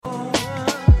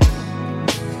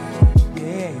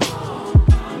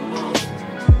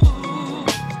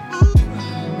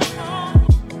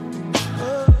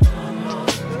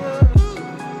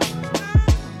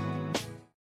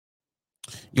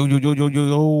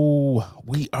Yo.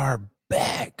 We are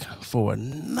back for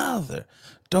another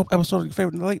dope episode of your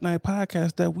favorite late night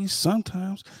podcast that we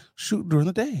sometimes shoot during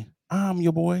the day. I'm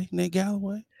your boy, Nate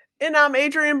Galloway. And I'm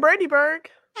Adrian Bradyberg.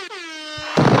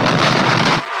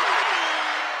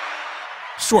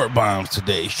 Short bombs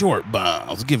today. Short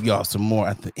bombs. Give y'all some more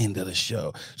at the end of the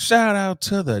show. Shout out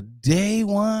to the day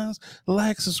ones.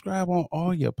 Like, subscribe on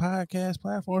all your podcast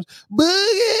platforms.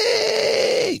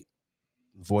 Boogie!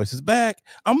 Voice is back.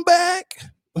 I'm back.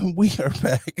 We are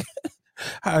back.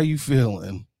 How are you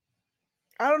feeling?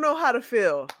 I don't know how to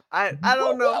feel. I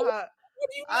don't know how.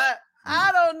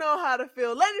 I don't know how to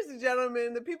feel, ladies and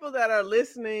gentlemen. The people that are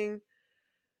listening,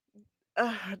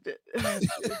 Doobie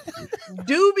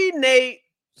Nate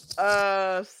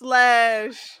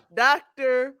 /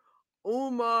 Dr.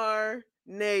 Umar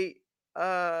Nate /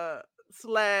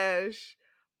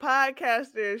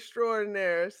 podcaster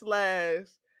extraordinaire /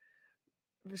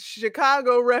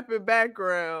 Chicago repping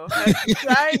background has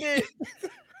decided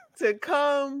to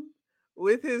come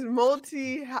with his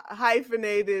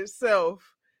multi-hyphenated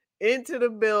self into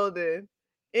the building,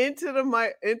 into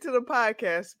the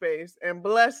podcast space, and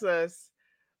bless us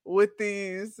with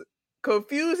these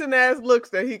confusing ass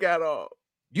looks that he got on.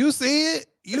 You see it?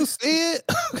 You see it?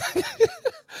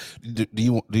 do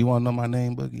you want to know my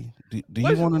name, Boogie? Do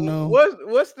you want to know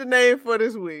what's the name for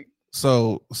this week?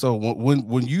 So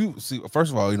when you see,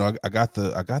 first of all, I got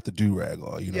the do rag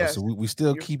on, yes, so we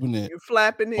still keeping it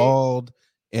flapping bald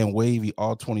and wavy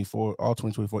all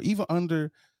 2024, even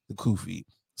under the kufi.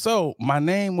 So my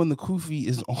name when the kufi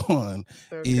is on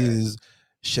is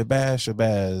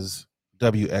Shabazz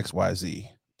WXYZ.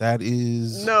 That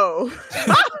is no.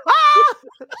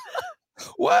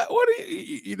 What are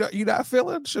you not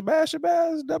feeling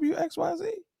Shabazz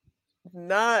WXYZ?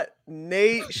 Not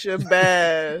Nate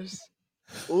Shabazz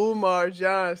Umar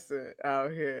Johnson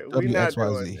out here. We not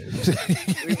doing this.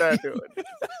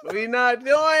 We not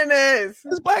doing this.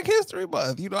 It's Black History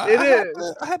Month. I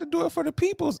had to do it for the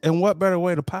peoples. And what better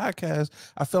way to podcast?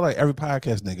 I feel like every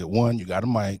podcast nigga, 1, you got a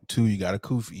mic, 2, you got a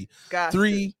kufi,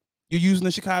 3, you're using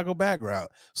the Chicago background.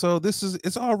 So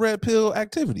it's all red pill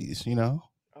activities, Oh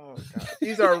God.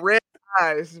 These are red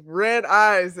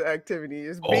eyes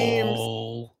activities.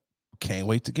 Beams. Can't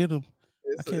wait to get them.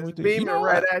 I can't wait to beaming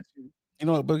right at you. You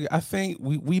know what, Boogie? I think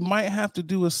we might have to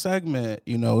do a segment,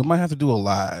 we might have to do a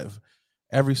live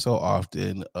every so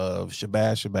often of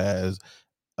Shabazz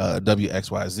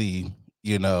WXYZ,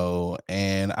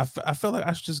 and I feel like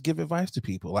I should just give advice to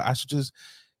people. Like I should just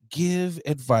give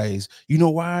advice. You know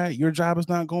why your job is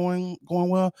not going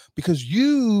well? Because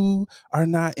you are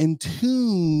not in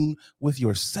tune with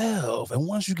yourself. And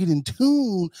once you get in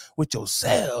tune with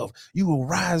yourself, you will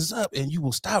rise up and you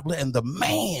will stop letting the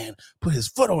man put his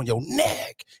foot on your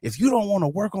neck. If you don't want to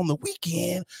work on the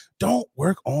weekend, don't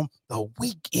work on the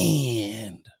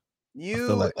weekend. I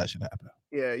feel like that should happen.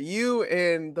 Yeah, you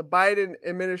and the Biden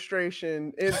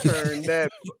administration intern that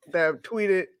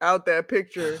tweeted out that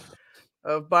picture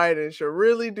of Biden should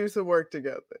really do some work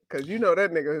together, because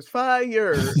that nigga is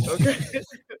fired. Okay.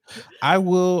 I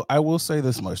will say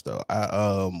this much though.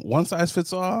 One size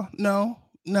fits all. No.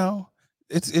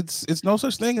 It's no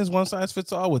such thing as one size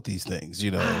fits all with these things,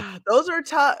 Those are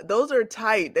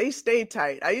tight. They stay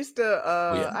tight. I used to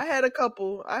I had a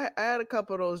couple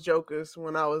of those jokers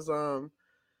when I was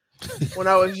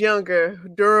younger,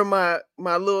 during my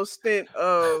little stint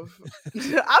of I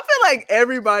feel like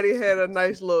everybody had a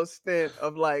nice little stint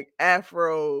of like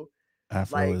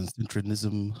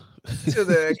Afrocentricism to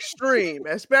the extreme,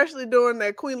 especially during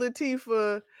that Queen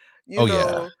Latifah,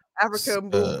 Africa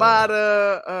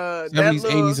Bambaataa, 70s,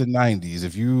 80s, and 90s.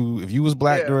 If you was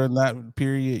black during that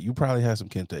period, you probably had some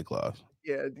kente cloths.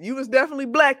 Yeah, you was definitely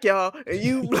black, y'all, and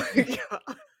you black, y'all.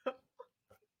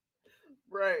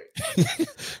 Right.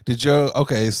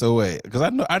 So wait, because I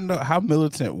know how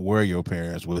militant were your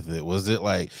parents with it? Was it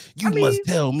like must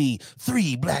tell me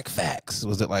 3 black facts?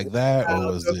 Was it like that, or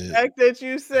was the fact that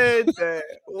you said that?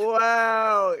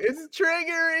 Wow, it's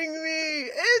triggering me.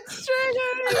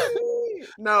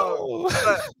 No,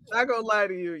 but not gonna lie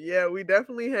to you. Yeah, we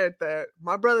definitely had that.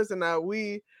 My brothers and I,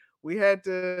 we had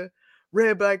to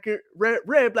red, black, and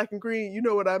green. You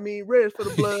know what I mean? Red is for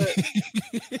the blood,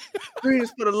 green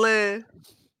is for the land,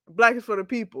 black is for the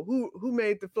people. Who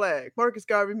made the flag? Marcus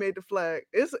Garvey made the flag.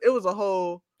 It was a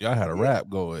whole. Y'all had a rap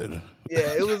going.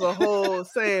 Yeah, it was a whole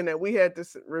saying that we had to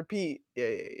repeat.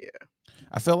 Yeah.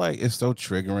 I feel like it's so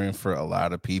triggering for a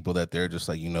lot of people that they're just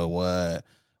like, you know what?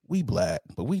 we black,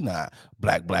 but we not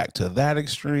black to that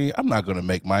extreme. I'm not gonna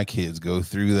make my kids go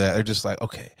through that. They're just like,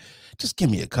 okay, just give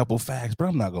me a couple facts, but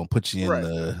I'm not gonna put you in Right.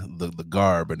 the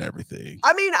garb and everything.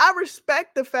 I mean, I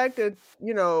respect the fact that,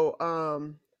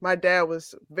 my dad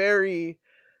was very,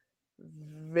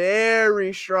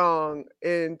 very strong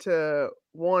into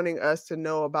wanting us to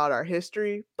know about our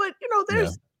history. But, Yeah.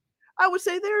 I would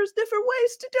say there's different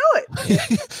ways to do it.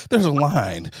 There's a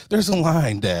line. There's a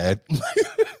line, Dad.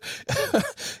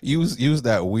 use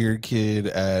that weird kid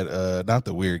at not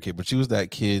the weird kid, but use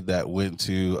that kid that went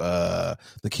to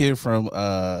the kid from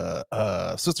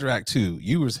Sister Act 2.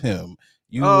 You was him.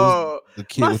 You was Oh, the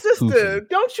kid my with sister, Pookie.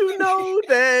 don't you know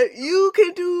that you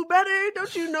can do better?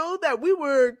 Don't you know that we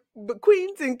were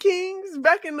queens and kings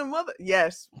back in the mother?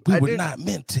 Yes, We I were did. not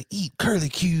meant to eat curly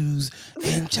cues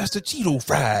and Chester Cheeto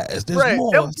fries. There's Right.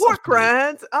 more Them pork substance.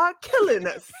 rinds are killing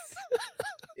us.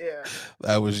 Yeah.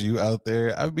 That was you out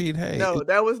there. I mean, hey, No,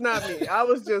 that was not me. I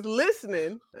was just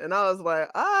listening and I was like,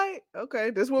 all right, okay,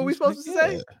 this is what you we was like, supposed to yeah.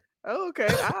 say? Oh,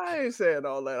 okay. I ain't saying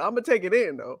all that. I'm gonna take it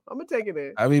in though. I'm gonna take it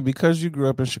in. I mean, because you grew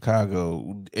up in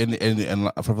Chicago, and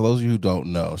for those of you who don't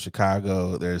know,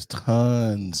 Chicago, there's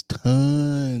tons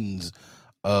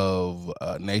of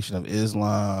Nation of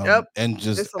Islam Yep. and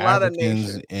just It's a lot of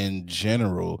Africans nation, in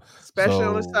general. especially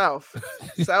on the So, south.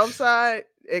 South side,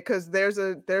 because there's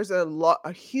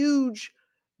a huge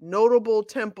notable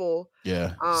temple.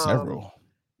 yeah, Um, several.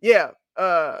 yeah.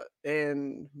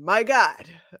 And my God,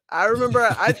 I remember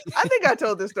I think I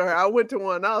told this story. I went to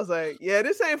one, I was like, yeah,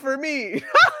 this ain't for me.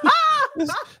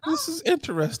 This is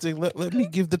interesting. Let me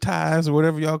give the ties or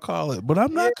whatever y'all call it, but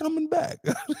I'm Yeah, not coming back.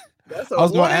 that's I a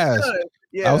was gonna one and ask. done.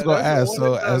 I was Yeah, gonna that's a ask. one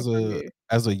So and done for me.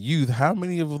 as a youth, how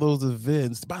many of those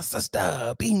events? My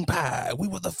sister, bean pie. We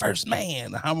were the first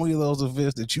man. How many of those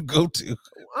events did you go to?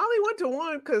 I only went to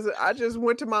one because I just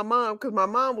went to my mom because my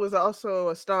mom was also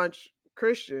a staunch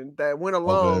Christian that went Okay.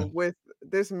 along with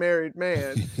this married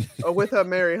man or with her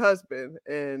married husband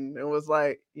and it was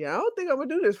like, yeah, I don't think I'm gonna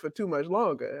do this for too much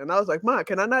longer. And I was like, Mom,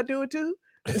 can I not do it too?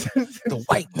 The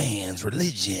white man's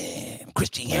religion, Right.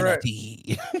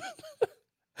 Christianity.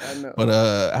 I know. But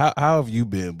how have you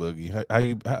been, Boogie?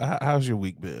 How's your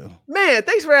week been? Man,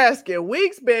 thanks for asking.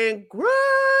 Week's been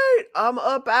great. I'm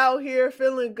up out here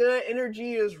feeling good.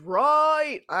 Energy is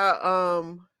right.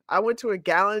 I went to a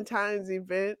Galentine's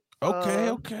event Okay,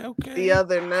 the okay.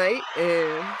 other night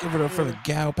and Give it up for the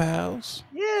gal pals.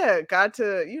 yeah, got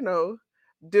to,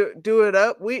 do it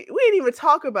up. We didn't even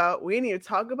talk about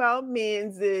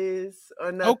menses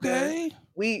or nothing. Okay.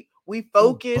 We Oh,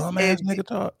 focused bum ass and nigga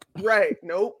talk. right.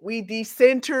 Nope. We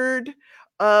decentered.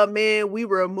 Man, we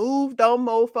removed those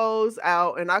mofos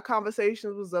out, and our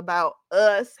conversations was about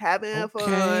us having fun.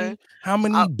 Okay. How Uh,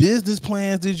 many business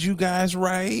plans did you guys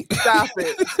write? Stop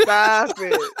it. Stop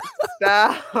it.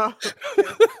 Stop it.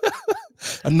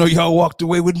 I know y'all walked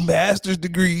away with master's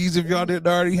degrees if y'all didn't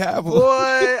already have them. Boy,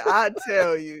 I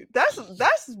tell you,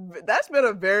 that's been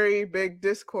a very big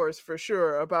discourse for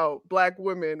sure about black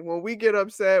women. When we get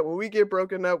upset, when we get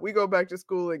broken up, we go back to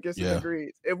school and get some Yeah,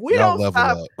 degrees. If we y'all don't level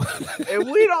stop up. If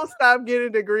we don't stop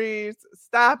getting degrees,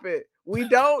 stop it. We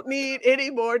don't need any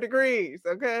more degrees,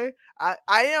 okay?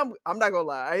 I'm not gonna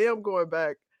lie, I am going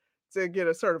back to get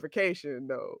a certification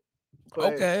though,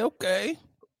 but Okay.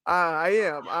 I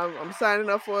am. I'm signing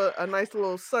up for a nice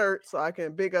little cert so I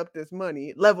can big up this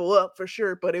money, level up for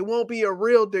sure, but it won't be a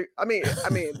real I mean,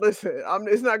 listen,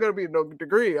 it's not gonna be no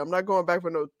degree. I'm not going back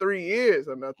for no 3 years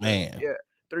or nothing. Man, Yeah,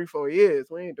 3, 4 years.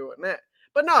 We ain't doing that.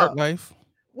 But art no, life.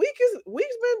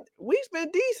 week's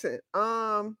been decent.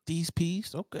 These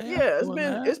piece. Okay, I'm Yeah, it's feeling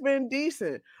been that. it's been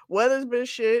decent. Weather's been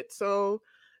shit, so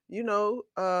you know,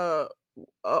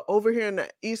 over here in the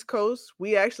East Coast,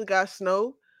 we actually got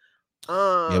snow.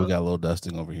 Yeah, we Um, got a little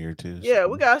dusting over here too. So yeah,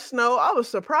 we got snow. I was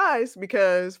surprised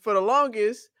because for the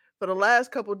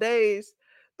last couple days,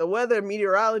 the weather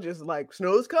meteorologist was like,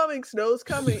 snow's coming.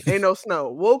 Ain't no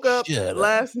snow. shut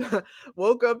up.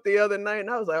 Woke up the other night and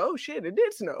I was like, oh shit, it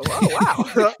did snow. Oh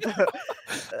wow.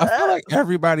 I feel Uh, like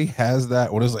everybody has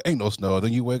that when it's like ain't no snow.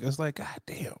 Then you wake, it's like, God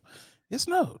damn, it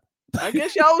snowed. I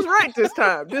guess y'all was right this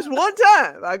time. This one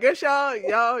time. I guess y'all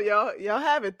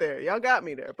have it there. Y'all got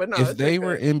me there. But no, If it's they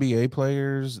were okay. NBA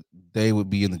players, they would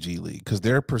be in the G League because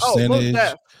their Oh, most percentage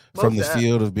def. from Most the def.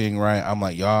 field of being right. I'm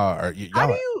like, How y'all do are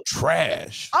you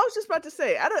trash. I was just about to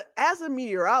say, as a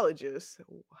meteorologist,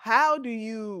 how do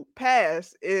you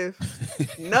pass if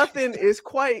nothing is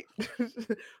quite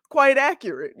quite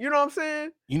accurate? You know what I'm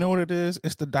saying? You know what it is?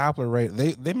 It's the Doppler rate.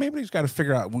 They maybe just got to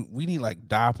figure out we need like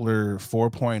Doppler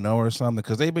 4.0 or something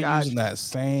because they've been using Gotcha. that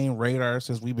same radar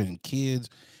since we've been kids,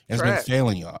 and it's been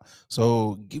failing y'all.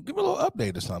 So give a little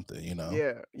update or something, you know.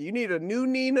 Yeah, you need a new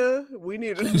Nina. We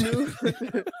need a new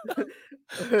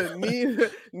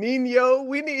Nino.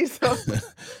 We need something.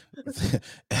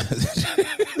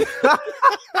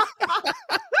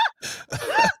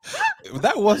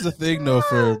 That was the thing though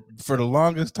for the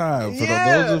longest time. For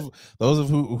those of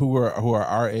who are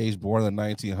our age, born in the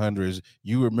 1900s,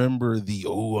 you remember the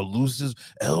elusive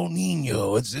El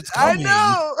Nino. It's coming. I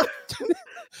know.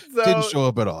 So, didn't show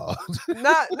up at all.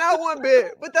 not one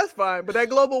bit, but that's fine. But that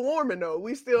global warming though,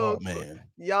 we still, oh man,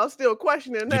 y'all still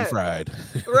questioning getting that, fried,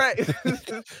 right?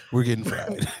 We're getting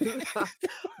fried.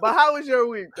 But how was your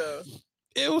week though?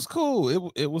 It was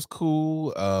cool. It was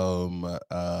cool.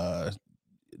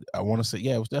 I want to say,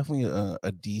 yeah, it was definitely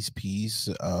a decent piece.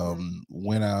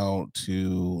 Went out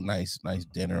to nice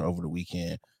dinner over the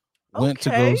weekend. Went to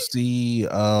go see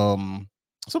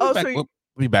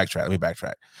let me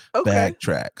backtrack. Okay.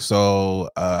 So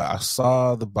I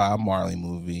saw the Bob Marley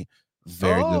movie.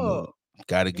 Very good movie.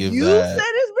 Gotta give you that. said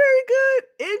it's very good.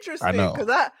 Interesting. I know.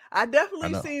 Because I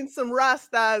definitely seen some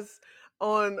Rastas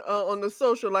on the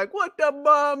social, like, what the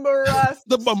bumper Rastas?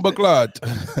 The bumper clot.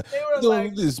 They were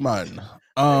like, this man.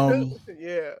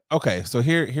 yeah. Okay, so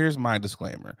here's my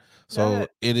disclaimer. So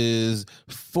it is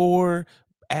 4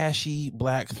 ashy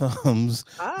black thumbs.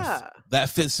 That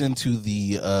fits into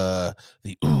the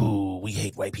ooh, we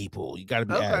hate white people. You gotta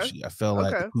be ashy. I feel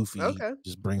like the Koofy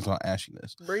just brings on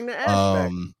ashiness. Bring the ash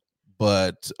back.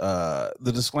 But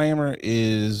the disclaimer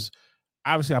is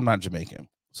obviously I'm not Jamaican.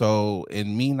 So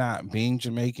in me not being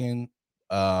Jamaican,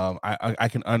 I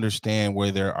can understand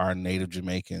where there are native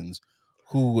Jamaicans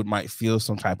who might feel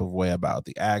some type of way about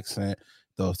the accent,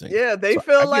 those things. Yeah, they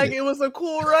feel like it was a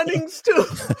Cool Runnings too.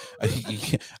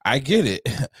 I get it.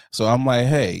 So I'm like,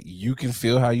 hey, you can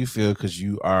feel how you feel because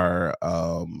you are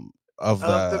of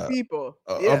the people.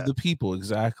 Of the people,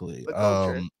 exactly. The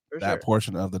culture, that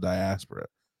portion of the diaspora.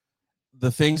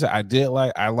 The things that I did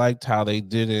like, I liked how they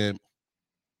didn't.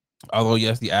 Although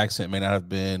yes, the accent may not have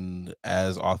been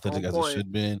as authentic as it should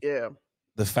have been. Yeah.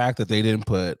 The fact that they didn't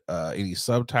put any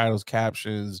subtitles,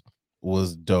 captions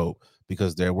was dope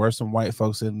because there were some white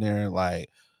folks in there like,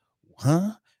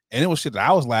 huh? And it was shit that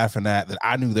I was laughing at that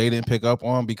I knew they didn't pick up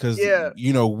on because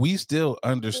you know, we still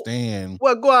understand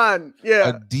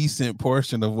a decent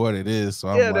portion of what it is. So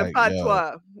I'm like,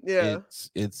 patois. Yeah,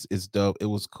 it's dope. It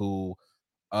was cool.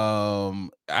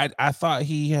 I thought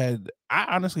I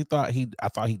honestly thought he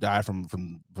died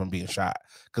from being shot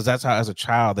because that's how, as a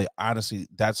child,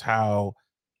 that's how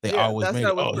they always made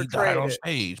it. Oh, he died on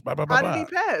stage. Blah, blah, blah, how did he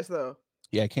pass though?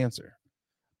 Yeah, cancer.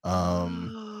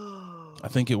 I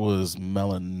think it was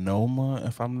melanoma,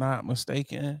 if I'm not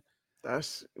mistaken.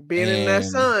 That's being in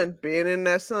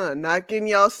that sun, not getting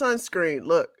y'all sunscreen.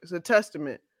 Look, it's a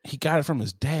testament. He got it from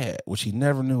his dad, which he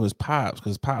never knew his pops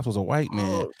because pops was a white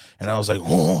man. And I was like,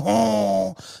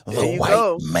 the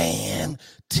white man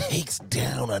takes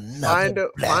down another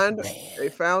black man. They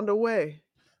found a way.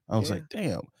 I was like,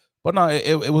 damn. But no,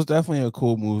 it was definitely a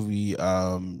cool movie.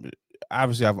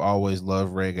 Obviously, I've always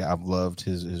loved reggae. I've loved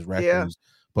his records.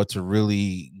 But to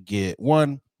really get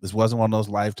this wasn't one of those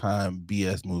Lifetime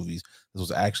BS movies. This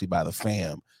was actually by the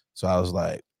fam. So I was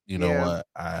like, you know what?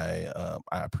 I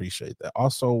appreciate that.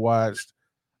 Also watched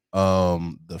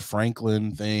the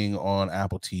Franklin thing on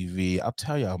Apple TV. I'll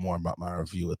tell y'all more about my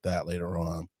review with that later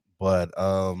on. But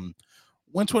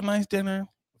went to a nice dinner.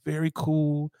 Very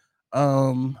cool.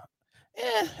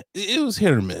 It was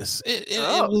hit or miss. It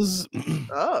was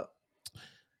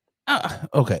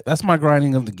okay. That's my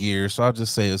grinding of the gears. So I'll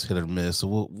just say it's hit or miss.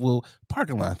 So we'll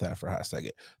parking lot that for a hot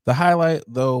second. The highlight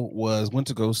though was went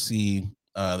to go see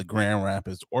the Grand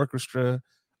Rapids Orchestra.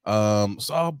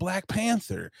 Saw Black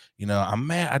Panther. You know, I'm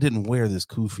mad I didn't wear this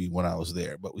kufi when I was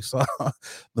there, but we saw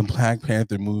the Black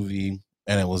Panther movie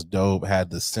and it was dope.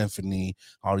 Had the symphony,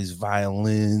 all these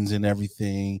violins and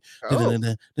everything.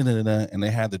 And they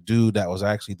had the dude that was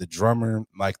actually the drummer,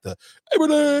 like the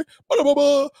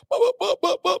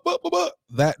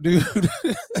that dude.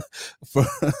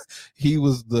 He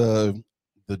was the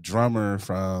drummer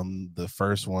from the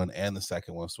first one and the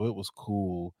second one. So it was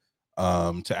cool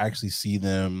to actually see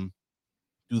them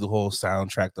do the whole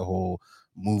soundtrack, the whole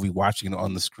movie, watching it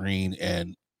on the screen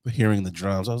and hearing the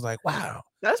drums. I was like, wow,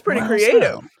 that's pretty creative.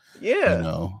 Sound. Yeah, you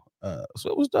know, so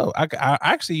it was dope. I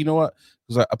actually, you know what?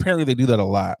 Because apparently they do that a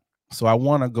lot. So I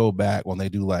want to go back when they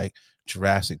do like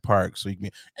Jurassic Park. So you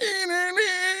can.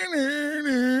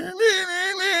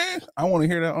 I want to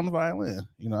hear that on the violin.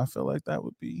 You know, I feel like that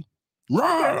would be.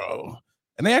 Wow.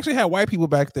 And they actually had white people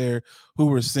back there who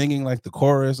were singing like the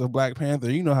chorus of Black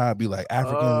Panther. You know how it'd be like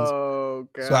Africans. Oh,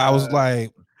 God. So I was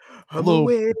like, a I'm little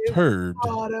away perturbed.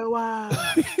 for a while.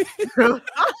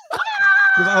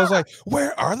 Because I was like,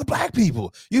 where are the black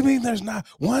people? You mean there's not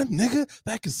one nigga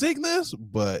that can sing this?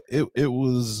 But it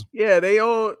was Yeah, they it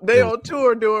was on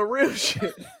tour doing real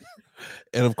shit.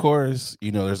 and of course,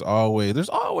 there's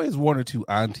always one or two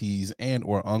aunties and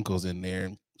or uncles in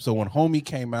there. So when homie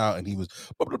came out and he was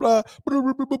blah, blah, blah, blah,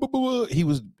 blah, blah, blah, blah, he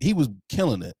was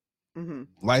killing it. Mhm.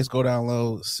 Lights go down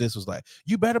low. Sis was like,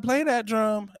 "You better play that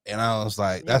drum," and I was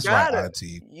like, You "That's right, gotta.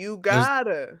 auntie. You There's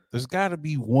gotta. there's got to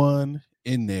be one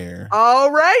in there."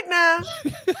 All right now.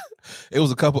 It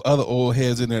was a couple other old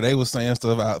heads in there. They was saying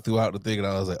stuff out throughout the thing, and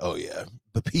I was like, "Oh yeah,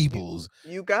 the peoples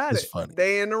You got is it. funny."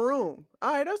 They in the room.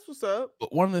 All right, that's what's up.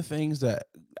 But one of the things that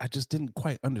I just didn't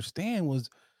quite understand was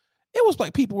it was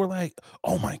like people were like,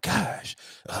 "Oh my gosh,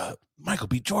 Michael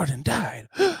B. Jordan died.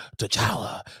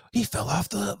 T'Challa, he fell off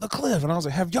the cliff." And I was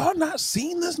like, "Have y'all not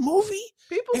seen this movie?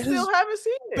 People It still has haven't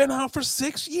seen it. been out for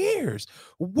 6 years.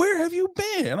 Where have you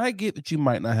been?" And I get that you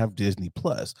might not have Disney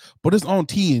Plus, but it's on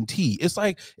TNT. It's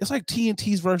like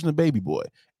TNT's version of Baby Boy.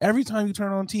 Every time you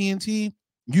turn on TNT,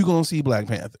 you're gonna see Black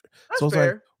Panther. That's So it's like,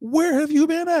 fair. where have you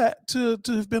been at to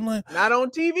have been like, Not on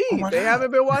TV. oh my They God.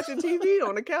 haven't been watching TV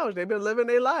on the couch. They've been living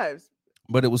their lives.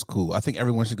 But it was cool. I think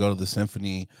everyone should go to the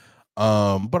symphony.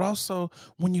 But also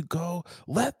when you go,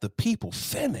 let the people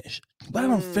finish. Let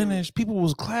them finish. People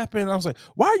was clapping. I was like,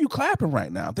 why are you clapping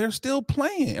right now? They're still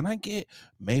playing. And I get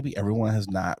maybe everyone has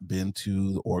not been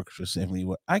to the orchestra symphony.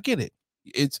 I get it.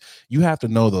 It's you have to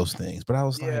know those things. But I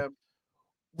was like, Yeah.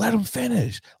 let them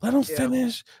finish. Let them Yeah.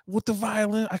 finish with the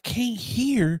violin. I can't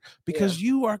hear because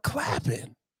you are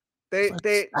clapping. They're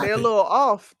a little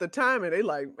off the timing. They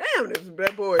like, man,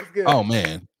 that boy is good. Oh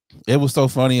man, it was so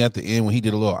funny at the end when he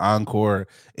did a little encore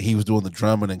and he was doing the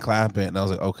drumming and clapping, and I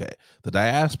was like, okay, the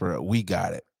diaspora, we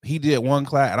got it. He did one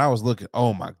clap, and I was looking,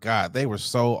 oh my god, they were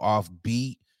so off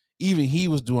beat. Even he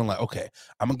was doing like, okay,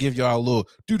 I'm gonna give y'all a little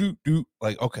do do do,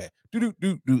 like okay,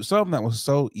 do something that was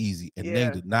so easy, and they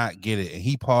did not get it. And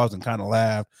he paused and kind of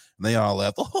laughed, and they all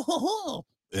laughed,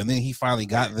 and then he finally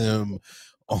got them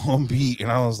on beat,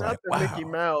 and I was like, wow, Mickey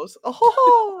Mouse.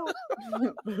 Oh,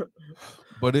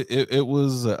 but it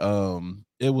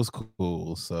was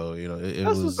cool. So it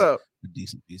that's was what's up. a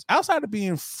decent piece. Outside of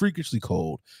being freakishly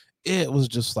cold, it was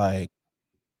just like,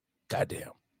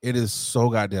 goddamn, it is so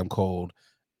goddamn cold.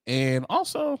 And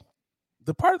also,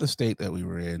 the part of the state that we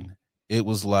were in, it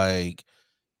was like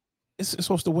it's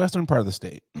supposed to the western part of the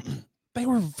state. They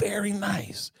were very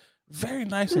nice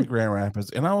in Grand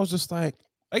Rapids, and I was just like,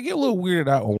 I get a little weirded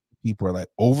out when people are like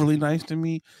overly nice to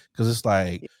me because it's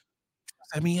like,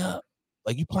 set me up,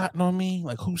 like you plotting on me,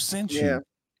 like who sent you?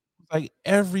 Like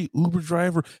every Uber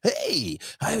driver, hey,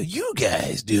 how you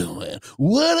guys doing?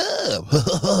 What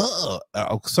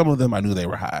up? Some of them I knew they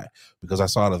were high because I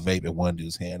saw the vape in one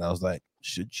dude's hand. I was like,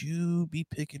 should you be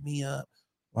picking me up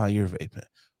while you're vaping?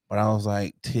 But I was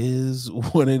like, tis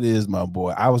what it is, my boy.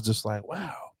 I was just like,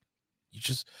 wow,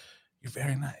 you're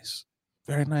very nice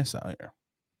out here.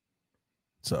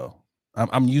 So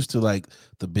I'm used to like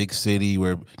the big city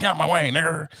where get out my way,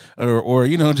 nigger, or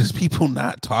just people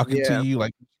not talking to you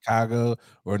like Chicago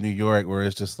or New York, where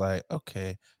it's just like,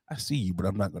 okay, I see you, but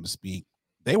I'm not going to speak.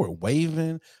 They were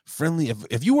waving, friendly.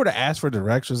 If you were to ask for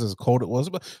directions as cold it was,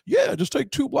 but yeah, just take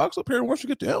 2 blocks up here, and once you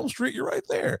get to Elm Street, you're right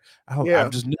there.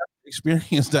 I've just never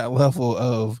experienced that level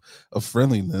of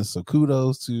friendliness. So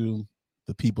kudos to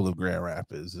the people of Grand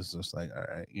Rapids. It's just like, all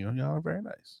right, y'all are very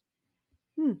nice.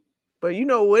 But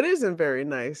what isn't very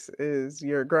nice is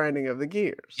your grinding of the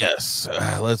gears. Yes,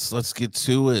 let's get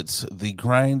to it. The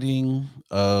grinding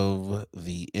of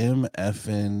the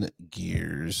MFN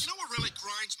gears. You know what really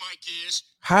grinds my gears?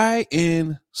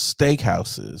 High-end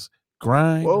steakhouses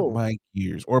grind my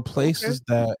gears, or places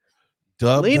that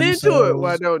dub lean into it.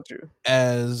 Why don't you?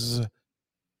 As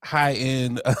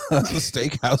high-end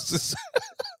steakhouses.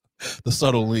 The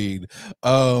subtle lead.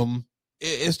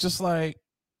 It's just like,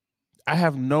 I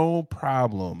have no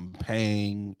problem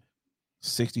paying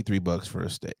 $63 for a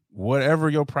steak. Whatever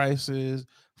your price is,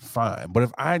 fine. But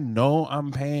if I know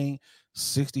I'm paying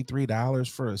 $63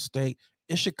 for a steak,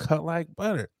 it should cut like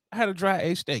butter. I had a dry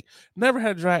aged steak. Never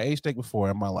had a dry aged steak before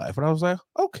in my life. And I was like,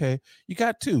 okay, you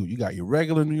got two. You got your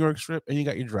regular New York strip and you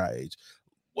got your dry aged.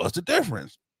 What's the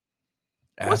difference?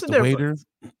 Ask the waiter.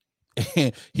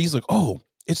 And he's like, oh,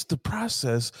 it's the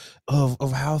process of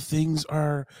how things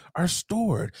are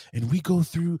stored, and we go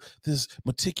through this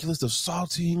meticulous of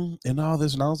salting and all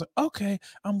this. And I was like, okay,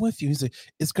 I'm with you. He's like,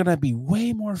 it's gonna be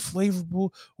way more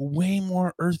flavorful, way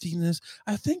more earthiness.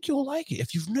 I think you'll like it.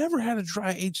 If you've never had a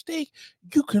dry aged steak,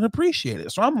 you can appreciate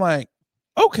it. So I'm like,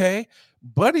 okay,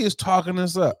 Buddy is talking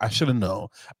this up. I should have known.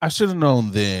 I should have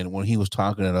known then when he was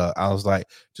talking it up. I was like,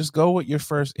 just go with your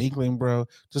first inkling, bro.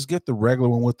 Just get the regular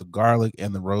one with the garlic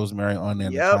and the rosemary on there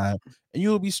and the thyme, and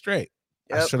you'll be straight.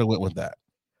 I should have went with that.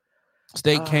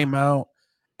 Steak came out,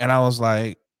 and I was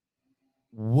like,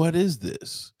 what is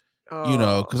this? You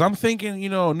know, because I'm thinking, you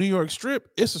know, New York strip,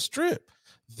 it's a strip.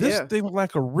 This thing was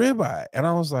like a ribeye. And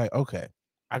I was like, okay,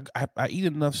 I eat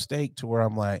enough steak to where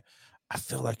I'm like, I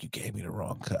feel like you gave me the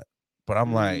wrong cut. But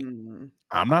I'm like,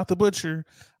 I'm not the butcher.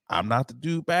 I'm not the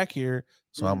dude back here.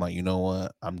 So I'm like, you know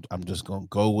what? I'm just gonna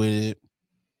go with it.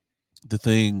 The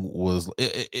thing was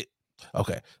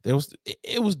okay.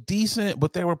 It was decent,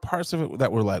 but there were parts of it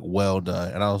that were like well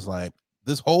done. And I was like,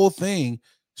 this whole thing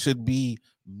should be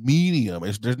medium.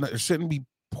 There shouldn't be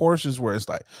portions where it's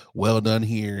like well done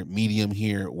here, medium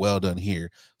here, well done here.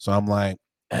 So I'm like,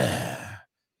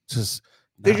 just.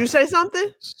 Did you say something?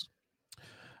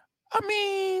 I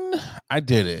mean, I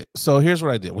did it. So here's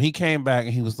what I did. When he came back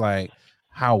and he was like,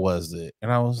 how was it? And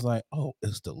I was like, oh,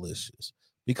 it's delicious.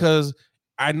 Because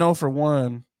I know for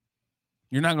one,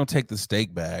 you're not going to take the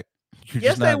steak back. You're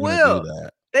just not going to do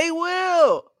that. They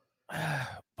will.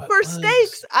 For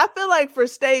steaks, I feel like for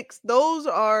steaks, those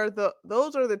are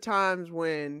the times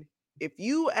when if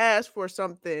you ask for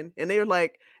something and they're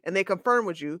like, and they confirm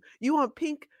with you, you want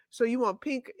pink, so you want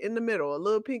pink in the middle, a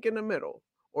little pink in the middle,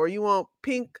 or you want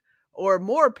pink or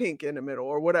more pink in the middle,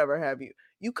 or whatever have you.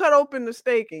 You cut open the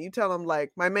steak and you tell them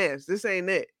like, my mans, this ain't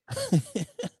it.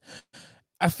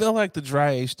 I feel like the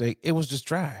dry aged steak, it was just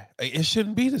dry. Like, it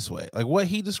shouldn't be this way. Like what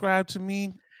he described to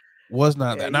me was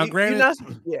not that. Now, granted,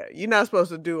 you're not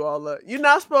supposed to do all that. You're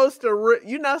not supposed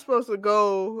to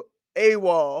go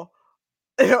AWOL,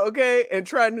 okay, and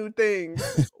try new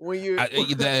things when you.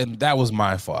 That was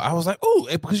my fault. I was like, oh,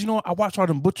 because you know I watch all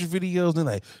them butcher videos and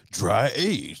they're like dry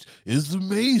aged is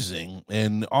amazing,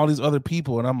 and all these other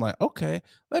people, and I'm like, okay,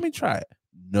 let me try it.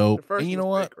 Nope. And you know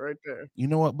what? Right there. You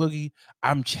know what, Boogie?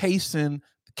 I'm chasing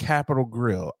the Capitol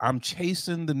Grill. I'm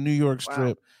chasing the New York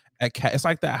Strip. It's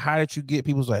like that high that you get.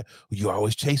 People's like, you're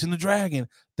always chasing the dragon.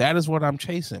 That is what I'm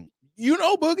chasing. You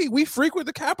know, Boogie, we frequent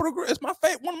the Capitol Grill. It's one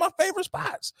of my favorite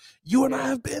spots. You and I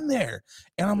have been there.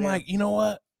 And I'm like, you know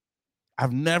what?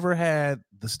 I've never had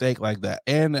the steak like that.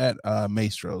 And at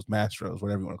Mastros,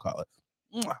 whatever you want to call it.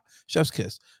 Mwah, chef's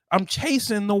kiss. I'm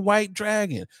chasing the white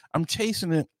dragon. I'm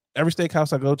chasing it. Every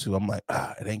steakhouse I go to, I'm like,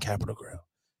 it ain't Capitol Grill.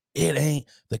 It ain't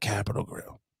the Capitol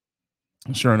Grill.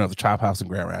 And sure enough, the Chop House in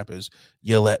Grand Rapids,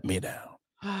 you let me down.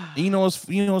 And you know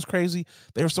what's crazy?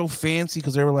 They were so fancy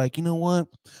because they were like, you know what?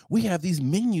 We have these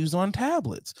menus on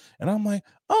tablets. And I'm like,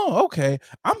 oh, okay.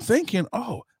 I'm thinking,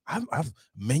 oh, I've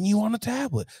menu on a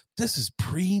tablet. This is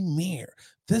premier.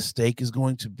 This steak is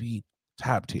going to be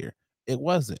top tier. It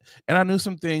wasn't. And I knew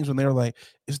some things when they were like,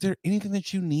 is there anything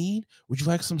that you need? Would you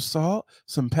like some salt,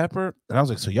 some pepper? And I was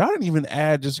like, so y'all didn't even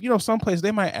add just, some place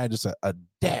they might add just a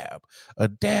dab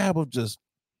of just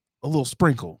a little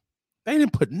sprinkle. They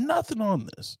didn't put nothing on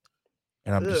this.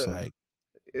 And I'm just like,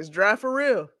 it's dry for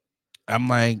real. I'm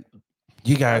like,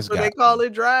 you guys got me. They call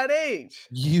it dried age.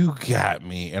 You got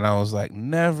me. And I was like,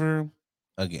 never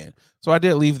again. So I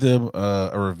did leave them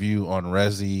a review on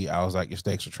Resy. I was like, your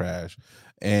steaks are trash.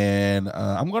 And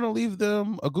I'm going to leave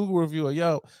them a Google review of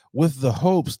Yelp with the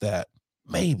hopes that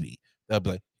maybe they'll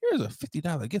be like, here's a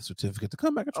 $50 gift certificate to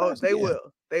come back and try this again.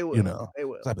 They will. They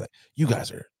will. So I'd be like, you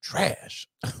guys are trash.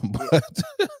 But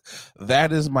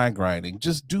that is my grinding.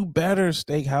 Just do better,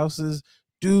 steakhouses.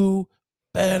 Do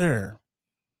better.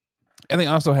 And they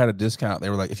also had a discount. They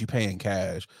were like, if you pay in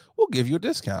cash, we'll give you a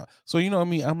discount. So you know what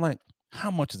I mean? I'm like, how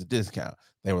much is the discount?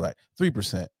 They were like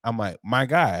 3%. I'm like, my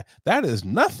guy, that is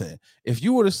nothing. If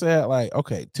you would have said like,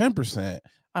 okay, 10%,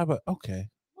 I'd be like, okay,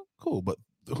 cool. But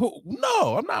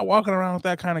no, I'm not walking around with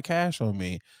that kind of cash on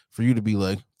me for you to be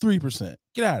like 3%.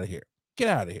 Get out of here. Get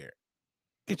out of here.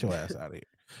 Get your ass out of here.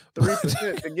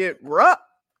 3% to get robbed.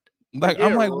 Like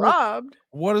I'm like, robbed.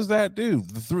 What does that do?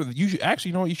 You should actually,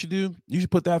 you know what you should do? You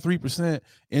should put that 3%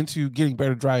 into getting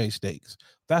better dry aged steaks.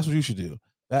 That's what you should do.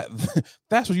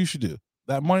 That's what you should do.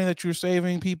 That money that you're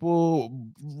saving, people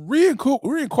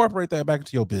reincorporate that back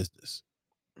into your business.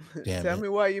 Tell me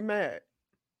why you're mad.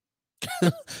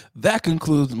 That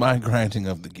concludes my grinding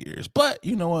of the gears. But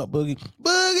you know what, Boogie?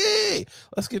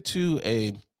 Let's get to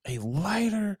a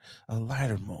lighter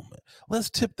moment. Let's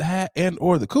tip the hat and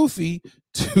or the kufi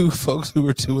to folks who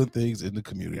are doing things in the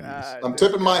communities. I'm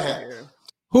tipping my hat.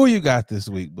 Who you got this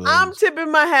week, Boogie? I'm tipping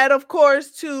my hat, of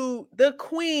course, to the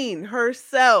queen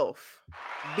herself,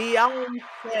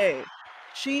 Beyonce.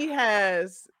 She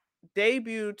has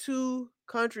debuted 2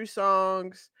 country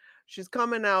songs. She's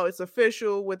coming out. It's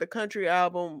official with a country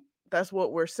album That's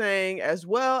what we're saying, as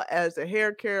well as a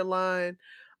hair care line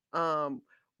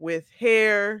with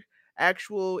hair,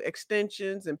 actual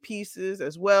extensions and pieces,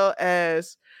 as well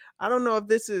as I don't know if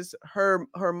this is her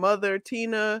mother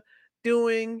Tina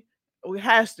doing. It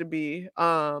has to be.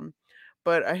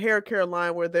 But a hair care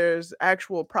line where there's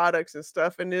actual products and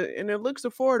stuff, and it looks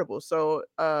affordable. So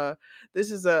this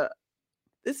is a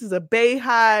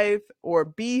Bayhive or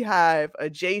Beehive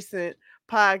adjacent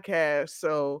podcast.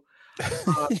 So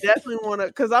definitely want to,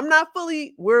 because I'm not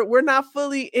fully, we're not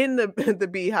fully in the the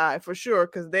Beehive for sure,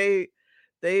 because they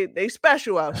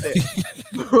special out there.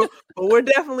 But we're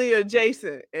definitely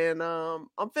adjacent, and I'm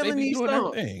They feeling be these doing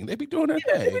songs. everything. They be doing their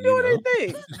Yeah, they be thing, you doing know. their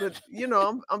thing. But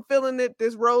I'm feeling it.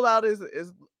 This rollout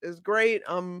is great.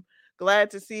 I'm glad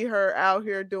to see her out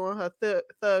here doing her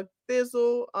thug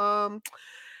thizzle.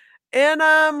 And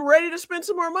I'm ready to spend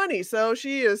some more money. So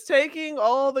she is taking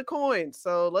all the coins.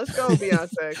 So let's go,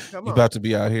 Beyonce. Come You on. about to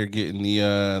be out here getting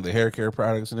the hair care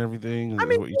products and everything. I Is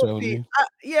mean, what you we'll telling see. me?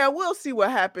 Yeah, we'll see what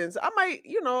happens. I might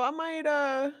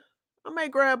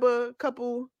grab a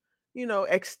couple,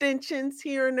 extensions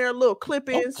here and there, little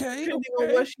clip-ins, Okay, depending on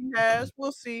okay. what she has.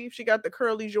 We'll see if she got the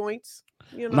curly joints.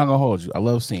 I'm not gonna hold you. I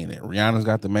love seeing it. Rihanna's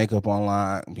got the makeup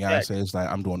online. Yeah, Beyonce is like,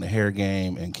 I'm doing the hair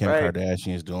game, and Kim right.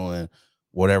 Kardashian is doing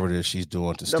whatever it is she's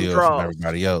doing to Them steal from draws.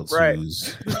 everybody else Right.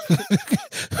 who's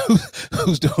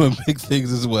doing big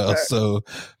things as well. Right. So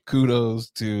kudos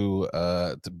to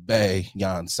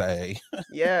Beyonce.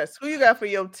 Yes. Who you got for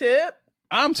your tip?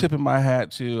 I'm tipping my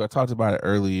hat to. I talked about it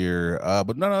earlier,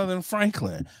 but none other than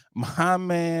Franklin, my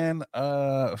man.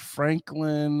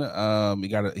 Franklin. He's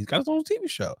got his own TV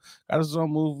show, got his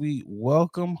own movie,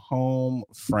 Welcome Home,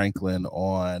 Franklin,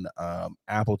 on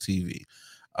Apple TV.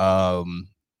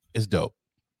 It's dope.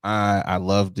 I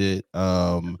loved it.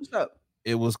 What's up?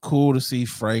 It was cool to see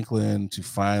Franklin to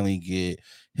finally get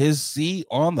his seat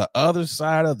on the other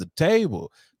side of the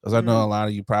table, because I know a lot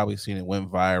of you probably seen it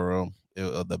went viral.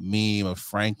 The meme of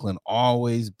Franklin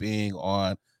always being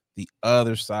on the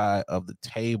other side of the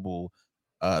table.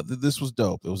 This was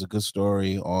dope. It was a good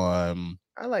story on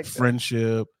I like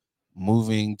friendship,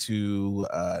 moving to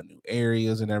new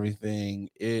areas and everything.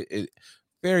 It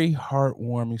very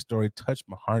heartwarming story, touched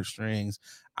my heartstrings.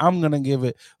 I'm gonna give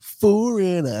it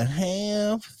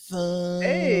 4.5 thumbs.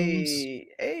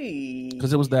 Hey.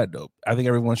 Because it was that dope. I think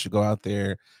everyone should go out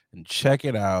there and check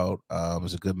it out.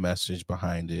 There's a good message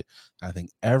behind it. I think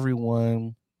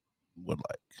everyone would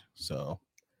like. So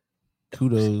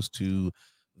kudos to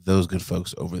those good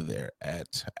folks over there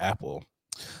at Apple.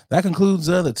 That concludes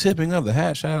the tipping of the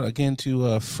hat. Shout out again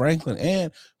to Franklin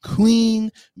and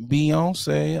Queen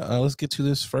Beyonce. Let's get to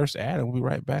this first ad, and we'll be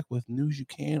right back with news you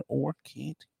can or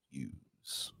can't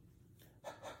use.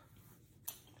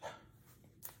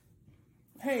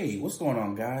 Hey, what's going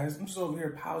on, guys? I'm just over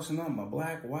here polishing up my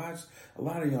black watch. A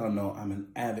lot of y'all know I'm an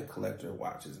avid collector of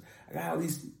watches. I got at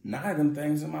least 9 of them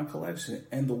things in my collection,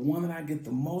 and the one that I get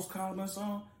the most compliments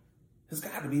on has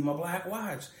got to be my black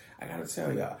watch. I got to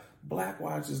tell y'all, black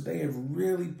watches, they have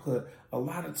really put a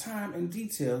lot of time and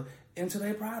detail into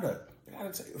their product. I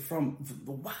gotta tell you, from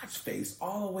the watch face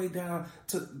all the way down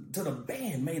to the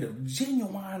band made of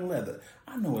genuine leather.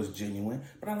 I know it's genuine,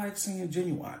 but I like seeing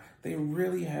genuine. They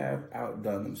really have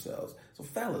outdone themselves. So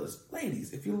fellas,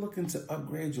 ladies, if you're looking to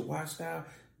upgrade your watch style,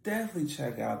 definitely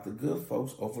check out the good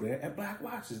folks over there at Black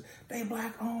Watches. They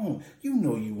black owned. You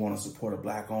know you want to support a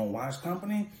black owned watch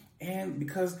company. And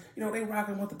because, they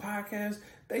rocking with the podcast,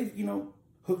 they,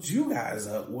 hooked you guys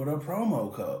up with a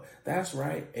promo code. That's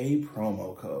right, a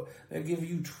promo code. They'll give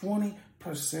you 20%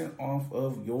 off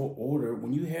of your order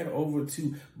when you head over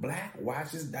to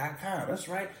blackwatches.com. That's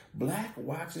right,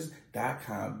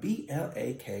 blackwatches.com,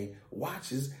 BLAK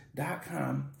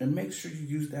watches.com, and make sure you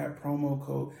use that promo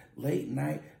code Late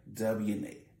Night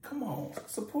WNA. Come on,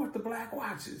 support the Black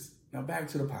Watches. Now back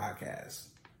to the podcast.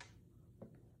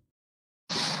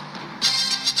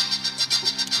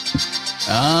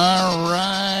 All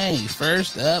right,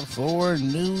 first up for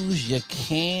news you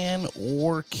can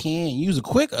or can't use. A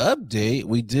quick update.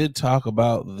 We did talk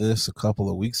about this a couple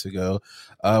of weeks ago,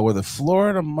 where the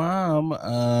Florida mom,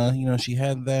 she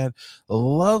had that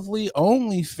lovely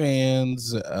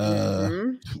OnlyFans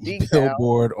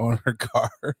billboard on her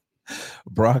car,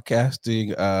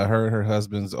 broadcasting her and her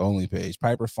husband's Only page.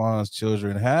 Piper Fawn's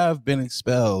children have been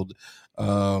expelled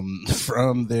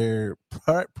from their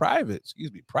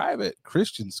private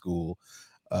Christian school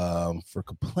for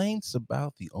complaints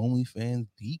about the OnlyFans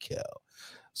decal.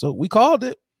 So we called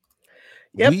it.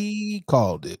 Yep. We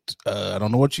called it. I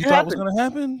don't know what you thought was going to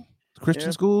happen. Christian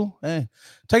Yeah. school. Hey,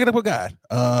 take it up with God.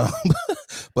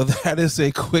 But that is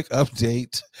a quick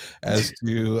update as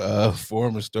to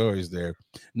former stories there.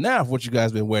 Now, what you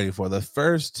guys been waiting for, the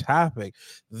first topic.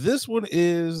 This one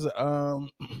is a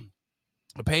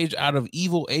page out of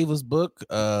Evil Ava's book.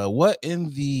 What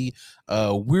in the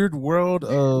weird world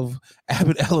of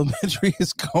Abbott Elementary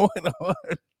is going on?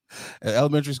 An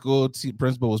elementary school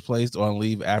principal was placed on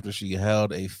leave after she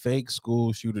held a fake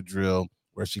school shooter drill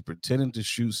where she pretended to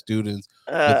shoot students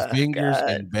with fingers God.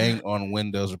 and bang on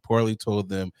windows. Reportedly told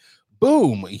them,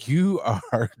 "Boom, you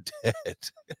are dead."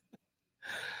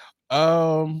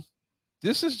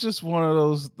 This is just one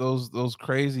of those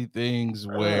crazy things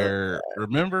where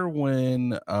remember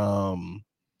when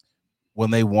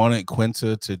they wanted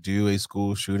Quinta to do a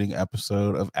school shooting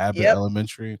episode of Abbott Yep.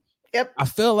 Elementary? Yep. I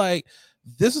feel like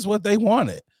this is what they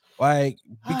wanted. Like,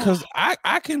 because I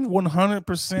can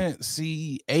 100%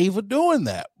 see Ava doing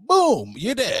that. Boom,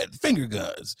 you're dead. Finger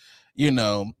guns.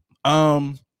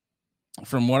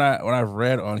 From what I've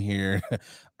read on here,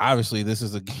 obviously this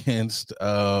is against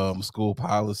school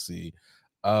policy.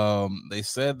 They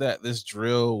said that this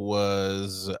drill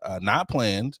was not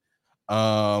planned.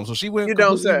 So she went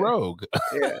completely rogue.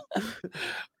 Yeah.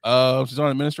 She's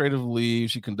on administrative leave.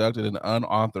 She conducted an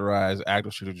unauthorized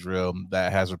active shooter drill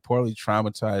that has reportedly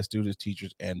traumatized students,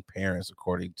 teachers, and parents,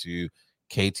 according to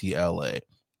KTLA.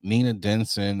 Nina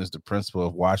Denson is the principal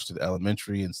of Washington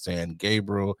Elementary in San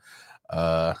Gabriel.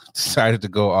 Decided to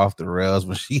go off the rails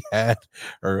when she had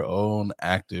her own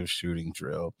active shooting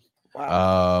drill.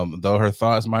 Wow. Though her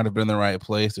thoughts might have been in the right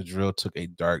place, the drill took a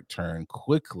dark turn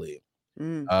quickly.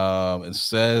 It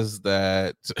says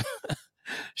that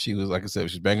she was, like I said,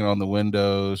 she's banging on the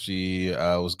window. She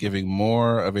was giving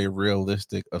more of a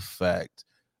realistic effect.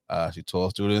 She told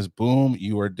students, "Boom,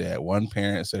 you are dead." One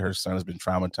parent said her son has been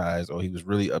traumatized. Oh, he was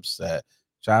really upset.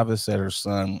 Chavez said her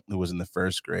son, who was in the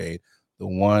first grade, the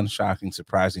one shocking,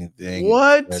 surprising thing.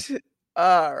 What?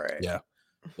 All right. Yeah.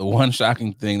 The one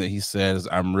shocking thing that he said is,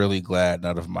 "I'm really glad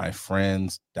none of my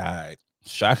friends died."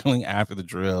 Shockingly, after the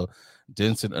drill,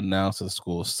 Denson announced to the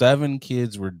school 7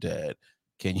 kids were dead.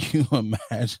 Can you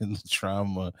imagine the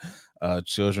trauma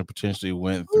children potentially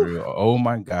went through? Oh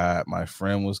my God, my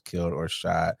friend was killed or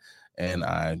shot, and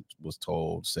I was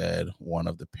told, said one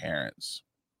of the parents.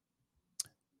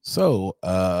 So,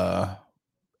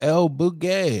 El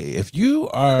Bugay, if you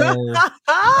are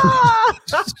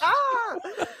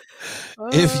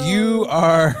if you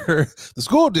are the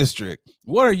school district,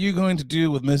 what are you going to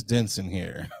do with Miss Denson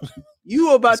here?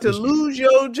 You about to lose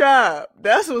your job.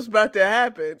 That's what's about to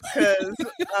happen. Because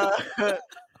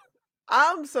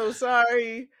I'm so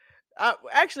sorry.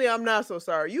 Actually, I'm not so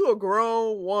sorry. You a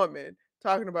grown woman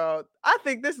talking about, I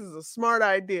think this is a smart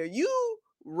idea. You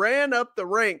ran up the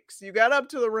ranks. You got up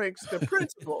to the ranks to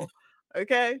principal.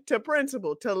 Okay? To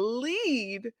principal. To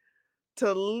lead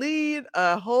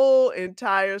a whole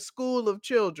entire school of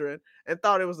children, and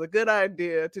thought it was a good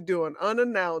idea to do an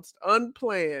unannounced,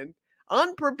 unplanned,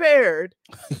 unprepared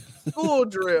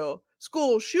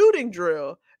school shooting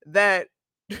drill that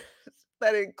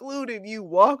included you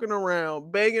walking around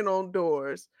banging on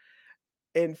doors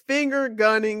and finger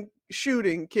gunning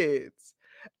shooting kids.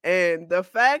 And the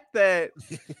fact that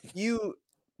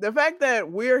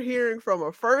we're hearing from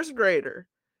a first grader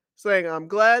saying, "I'm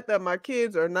glad that my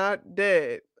kids are not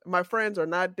dead. My friends are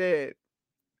not dead."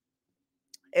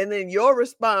 And then your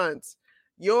response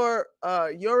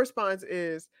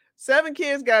is 7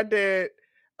 kids got dead.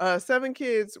 7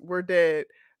 kids were dead.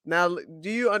 Now, do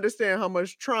you understand how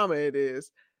much trauma it is?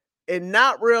 And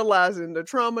not realizing the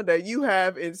trauma that you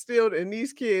have instilled in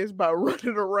these kids by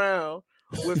running around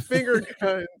with finger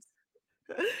guns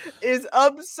is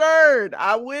absurd.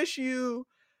 I wish you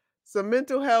some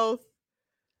mental health,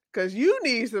 because you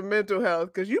need some mental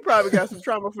health, because you probably got some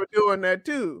trauma for doing that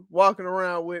too. Walking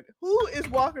around with, who is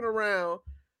walking around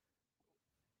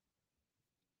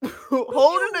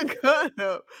holding a gun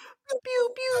up? Pew,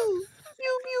 pew,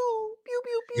 pew, pew, pew, pew,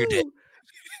 pew, You're dead.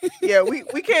 Yeah,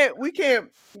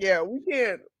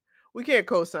 we can't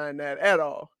co-sign that at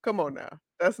all. Come on now.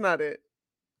 That's not it.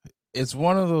 It's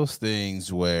one of those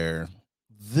things where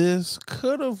this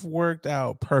could have worked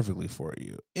out perfectly for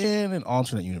you in an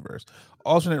alternate universe,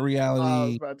 alternate reality. I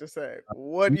was about to say,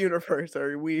 what universe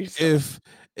are we? If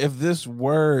this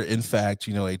were in fact,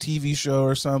 a TV show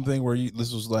or something where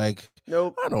this was like,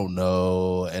 nope, I don't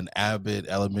know, an Abbott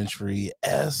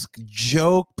Elementary-esque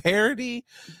joke parody,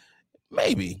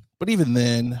 maybe, but even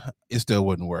then, it still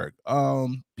wouldn't work.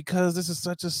 Because this is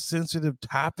such a sensitive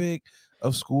topic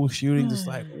of school shootings. It's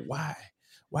like,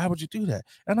 Why would you do that?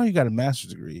 I know you got a master's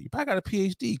degree. You probably got a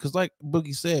PhD because, like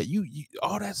Boogie said, you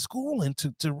all that schooling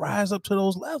to rise up to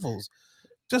those levels,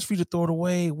 just for you to throw it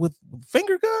away with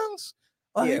finger guns.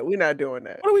 Yeah, Like, we're not doing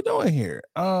that. what are we doing here?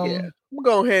 Yeah, we'll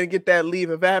go ahead and get that leave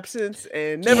of absence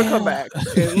and never come back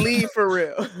and leave for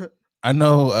real. I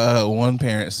know one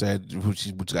parent said we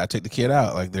got to take the kid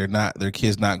out. Like their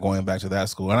kid's not going back to that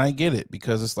school, and I get it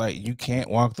because it's like you can't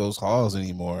walk those halls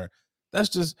anymore. That's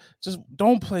just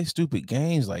don't play stupid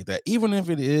games like that. Even if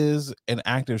it is an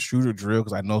active shooter drill,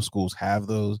 because I know schools have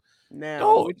those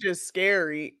now, which is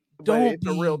scary, but it's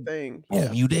a real thing.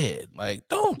 Boom, you did. Like,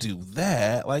 don't do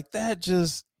that. Like that.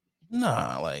 Just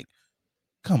like,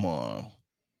 come on.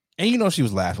 And you know she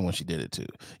was laughing when she did it too.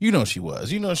 You know she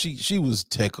was. You know she was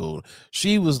tickled.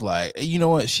 She was like, you know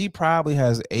what? She probably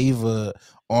has Ava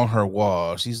on her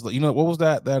wall. She's like, you know, what was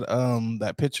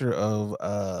that picture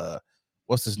of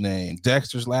what's his name?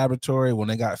 Dexter's Laboratory when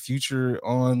they got Future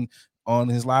on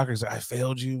his locker. Like, I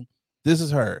failed you. This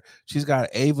is her. She's got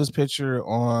Ava's picture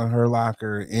on her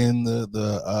locker in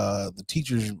the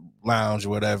teacher's lounge or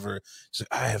whatever. She's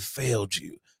like, I have failed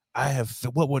you.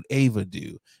 What would Ava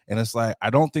do? And it's like, I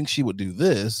don't think she would do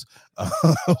this.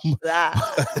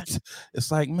 But it's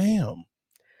like, ma'am.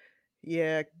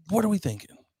 Yeah. What are we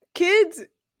thinking? Kids,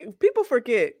 people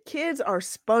forget, kids are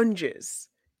sponges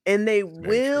and they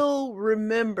will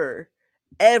remember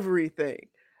everything.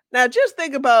 Now just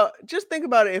think about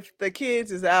it if the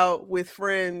kids is out with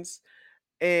friends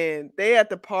and they at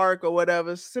the park or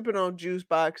whatever, sipping on juice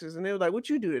boxes, and they were like, what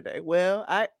you do today? Well,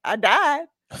 I died.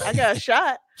 I got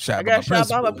shot. I got shot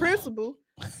by my principal.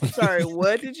 I'm sorry,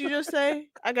 what did you just say?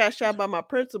 I got shot by my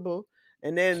principal.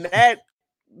 And then that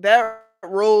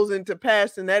rolls into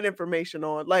passing that information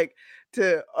on, like,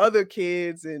 to other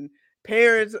kids and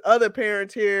parents. Other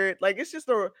parents hear it. Like, it's just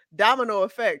a domino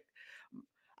effect.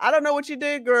 I don't know what you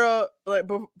did, girl, like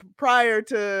prior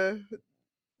to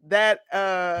that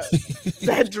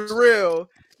that drill.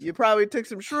 You probably took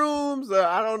some shrooms.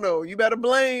 I don't know. You better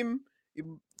blame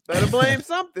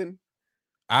something.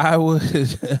 I would.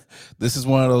 This is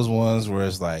one of those ones where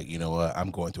it's like, you know what?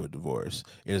 I'm going through a divorce.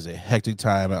 It is a hectic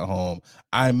time at home.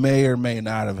 I may or may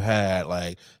not have had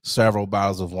like several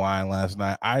bottles of wine last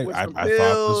night. I thought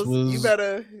this was.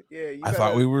 I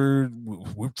thought we were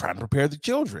trying to prepare the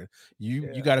children.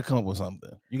 You got to come up with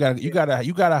something. You got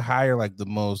to hire like the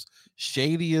most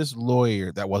shadiest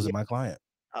lawyer. That wasn't my client.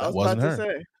 I was about to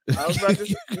say,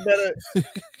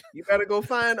 you better go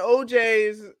find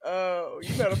OJ's.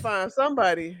 You better find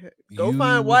somebody. Go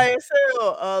find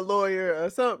YSL lawyer or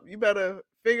something. You better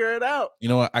figure it out. You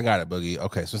know what? I got it, Boogie.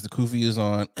 Okay, since the kufi is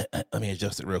on, let me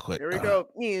adjust it real quick. Here we go.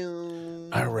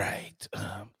 All right.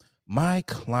 My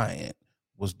client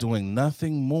was doing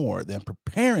nothing more than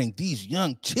preparing these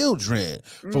young children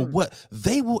for what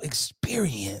they will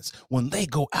experience when they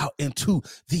go out into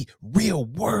the real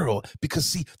world. Because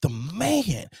see, the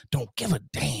man don't give a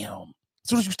damn. As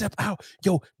soon as you step out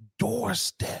your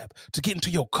doorstep to get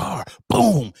into your car,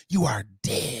 boom, you are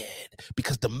dead.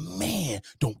 Because the man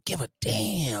don't give a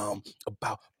damn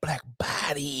about black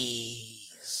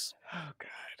bodies. Oh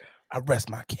God! I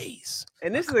rest my case.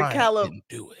 And this didn't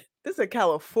do it. This is a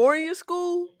California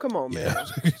school? Come on, man.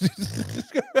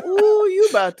 Ooh, you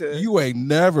about to. You ain't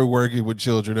never working with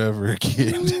children ever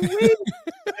again. The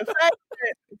fact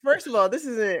that, first of all, this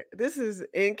is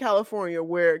in California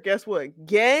where, guess what?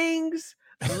 Gangs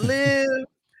live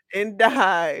and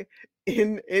die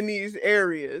in these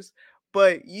areas.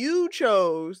 But you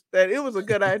chose that it was a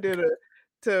good idea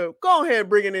to go ahead and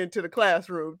bring it into the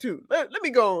classroom too. Let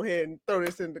me go ahead and throw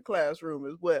this in the classroom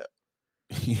as well.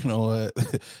 You know what?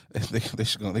 They're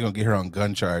gonna get her on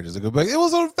gun charges. They're gonna be like, it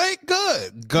was a fake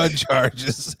gun. Gun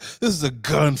charges. This is a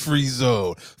gun-free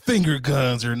zone. Finger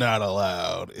guns are not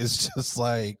allowed. It's just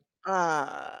like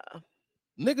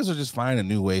niggas are just finding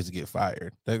new ways to get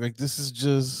fired. Like this is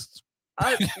just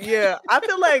I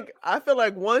feel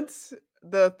like once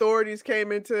the authorities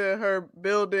came into her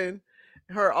building,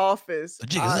 her office,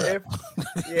 I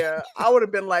would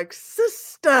have been like,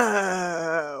 sister,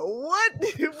 what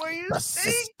were you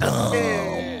thinking?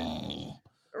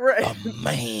 Right,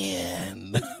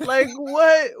 man. Like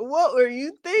what were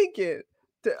you thinking?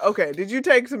 Okay, did you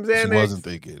take some Xanax? She wasn't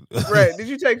thinking. Right, did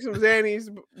you take some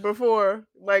Xannies before?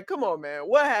 Like, come on, man,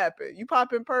 what happened? You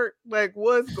popping perk? Like,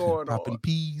 what's going on? Popping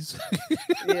peas.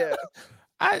 Yeah,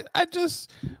 I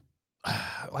just.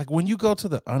 Like when you go to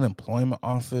the unemployment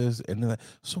office and they're like,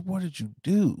 so what did you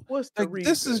do? What's the like reason?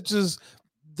 This is just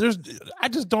I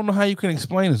just don't know how you can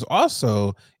explain this.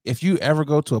 Also, if you ever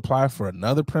go to apply for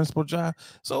another principal job,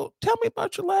 so tell me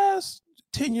about your last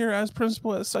tenure as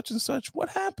principal at such and such? What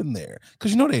happened there?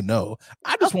 Because they know.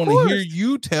 I just Of want to hear course.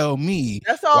 you tell me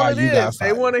That's all why it you got is. They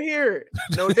fired. want to hear it.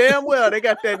 No damn well they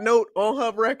got that note on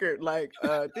her record, like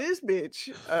this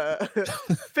bitch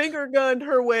finger gunned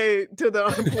her way to the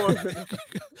unemployment.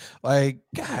 Like,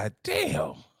 god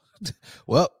damn.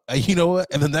 Well, you know what?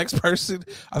 And the next person,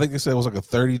 I think they said it was like a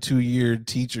 32-year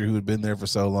teacher who had been there for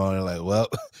so long. They're like, well,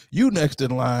 you next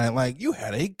in line. Like, you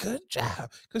had a good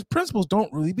job. Because principals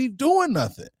don't really be doing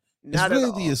nothing. Not it's really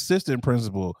at all. the assistant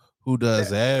principal who does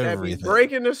That be everything.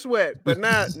 breaking the sweat. But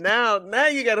now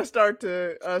you got to start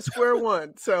to square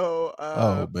one. So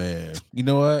oh man, you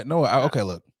know what? No, okay.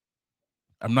 Look,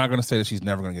 I'm not gonna say that she's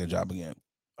never gonna get a job again.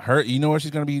 Her, you know what she's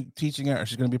gonna be teaching at, or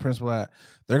she's gonna be principal at?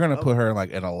 They're gonna put her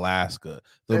like in Alaska,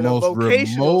 the most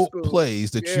remote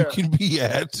place that you can be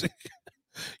at.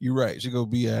 You're right. She's gonna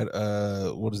be at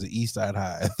what is it, East Side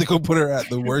High? They're gonna put her at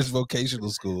the worst vocational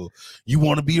school. You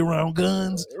want to be around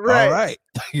guns? Right. All right,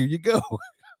 here you go.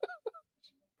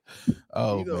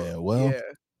 Oh man, well,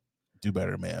 do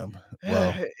better, ma'am.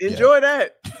 Well, enjoy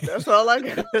that. That's all I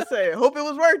gotta say. Hope it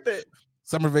was worth it.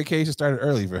 Summer vacation started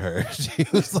early for her. She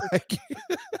was like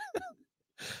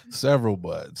several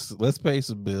months. Let's pay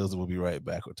some bills and we'll be right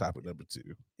back with topic number 2.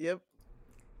 Yep.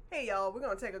 Hey y'all, we're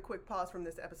going to take a quick pause from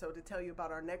this episode to tell you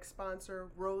about our next sponsor,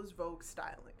 Rose Vogue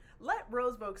Styling. Let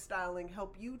Rose Vogue Styling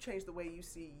help you change the way you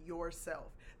see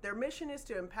yourself. Their mission is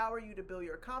to empower you to build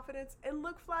your confidence and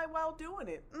look fly while doing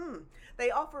it.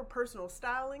 They offer personal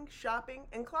styling, shopping,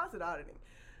 and closet auditing.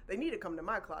 They need to come to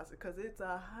my closet because it's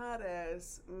a hot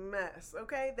ass mess,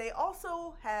 okay? They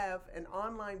also have an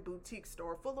online boutique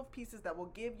store full of pieces that will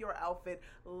give your outfit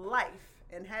life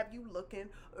and have you looking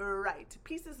right.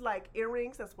 Pieces like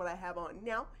earrings, that's what I have on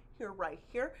now, right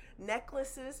here,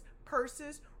 necklaces,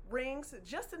 purses, rings,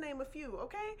 just to name a few,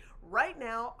 okay? Right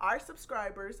now, our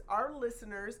subscribers, our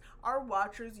listeners, our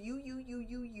watchers, you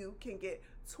can get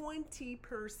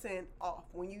 20% off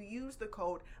when you use the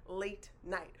code LATE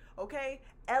NIGHT, okay?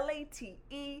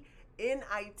 LATENITE.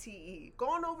 Go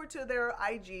on over to their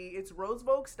IG. It's Rose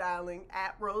Vogue Styling,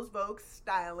 at Rose Vogue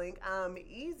Styling.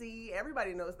 Easy.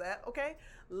 Everybody knows that, okay?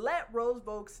 Let Rose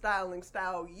Vogue Styling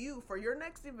style you for your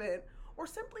next event, or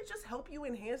simply just help you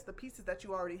enhance the pieces that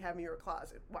you already have in your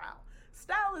closet. Wow.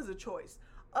 Style is a choice.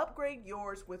 Upgrade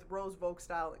yours with Rose Vogue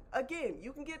Styling. Again,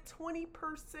 you can get 20%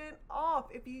 off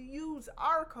if you use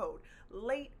our code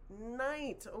LATE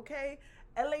NIGHT, okay?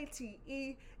 LATENITE.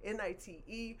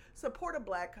 Support a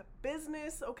black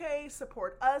business, okay?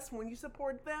 Support us. When you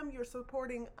support them, you're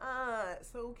supporting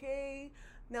us, okay?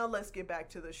 Now let's get back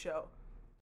to the show.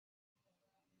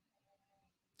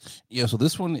 Yeah, so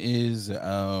this one is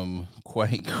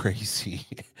quite crazy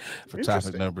for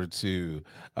topic number 2.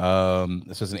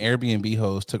 It says an Airbnb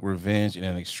host took revenge in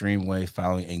an extreme way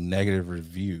following a negative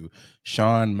review.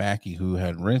 Sean Mackey, who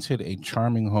had rented a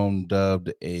charming home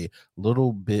dubbed a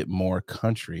little bit more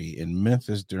country in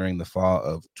Memphis during the fall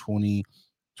of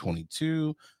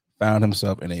 2022, found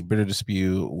himself in a bitter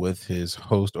dispute with his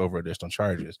host over additional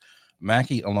charges.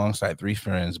 Mackey, alongside 3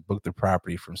 friends, booked the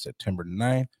property from September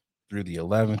 9th through the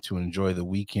 11th to enjoy the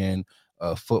weekend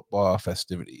football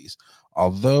festivities.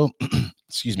 Although,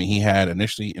 he had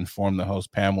initially informed the host,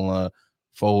 Pamela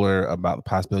Fowler, about the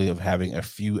possibility of having a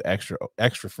few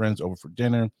extra friends over for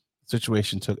dinner. The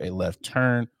situation took a left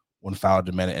turn when Fowler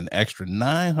demanded an extra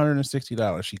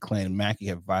 $960. She claimed Mackey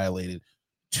had violated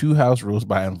 2 house rules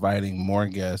by inviting more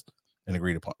guests than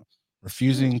agreed upon.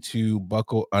 Refusing to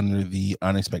buckle under the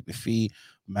unexpected fee,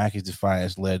 Mackey's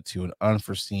defiance led to an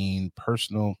unforeseen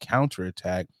personal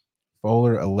counterattack.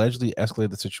 Fowler allegedly escalated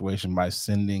the situation by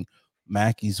sending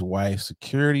Mackey's wife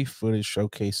security footage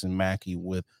showcasing Mackey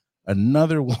with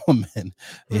another woman.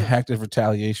 The act of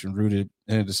retaliation rooted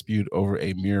in a dispute over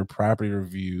a mere property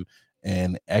review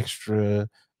and extra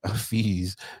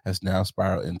fees has now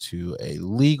spiraled into a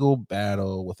legal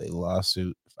battle with a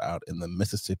lawsuit filed in the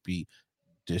Mississippi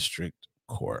District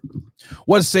Court.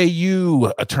 What say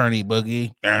you, Attorney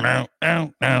Boogie?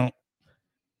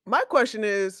 My question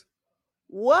is,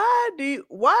 why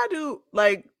do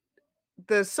like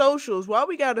the socials, why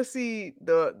we gotta see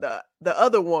the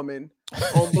other woman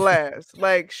on blast?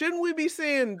 Like, shouldn't we be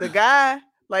seeing the guy?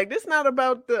 Like, this not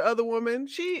about the other woman.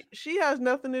 She has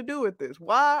nothing to do with this.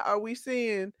 Why are we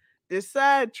seeing this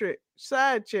side chick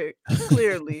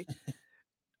clearly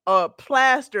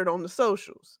plastered on the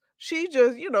socials? She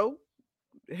just,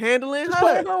 handling just hers.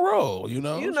 playing her role, she's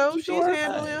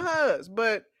handling hers.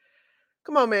 But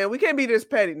come on, man, we can't be this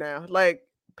petty now. Like,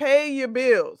 pay your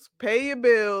bills.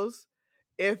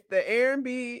 If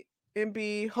the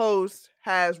Airbnb host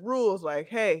has rules like,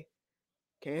 hey,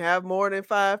 Can't have more than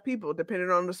 5 people,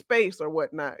 depending on the space or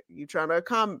whatnot. You trying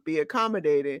to be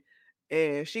accommodating,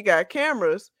 and she got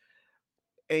cameras,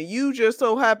 and you just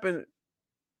so happen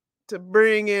to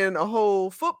bring in a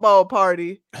whole football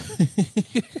party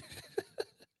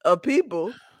of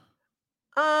people.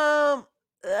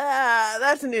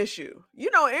 That's an issue.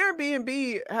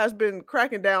 Airbnb has been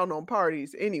cracking down on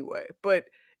parties anyway, but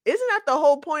isn't that the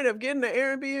whole point of getting the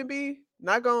Airbnb?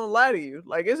 Not gonna lie to you.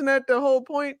 Like, isn't that the whole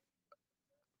point?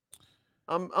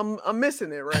 I'm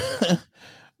missing it right now.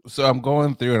 So I'm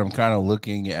going through and I'm kind of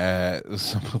looking at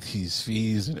some of these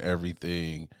fees and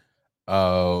everything.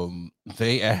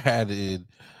 They added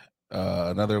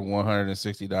another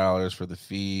 $160 for the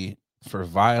fee for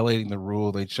violating the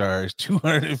rule. They charged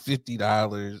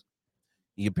 $250.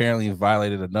 He apparently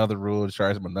violated another rule,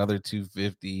 charged him another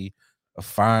 $250. A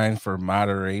fine for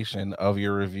moderation of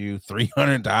your review,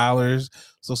 $300.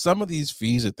 So some of these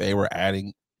fees that they were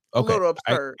adding, A okay, little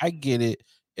absurd. I get it.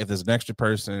 If there's an extra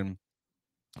person,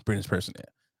 bring this person in.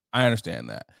 I understand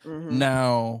that. Mhm.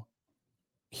 Now,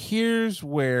 here's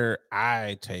where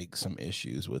I take some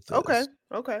issues with this. Okay.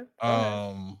 Go ahead.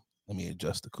 Let me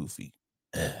adjust the kufi.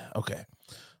 Okay.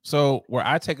 So where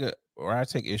I take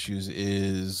issues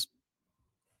is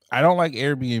I don't like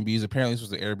Airbnbs. Apparently, this was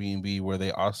the Airbnb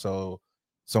where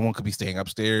someone could be staying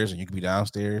upstairs and you could be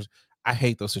downstairs. I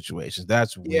hate those situations.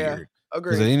 That's Yeah, weird.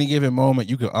 Because agreed. at any given moment,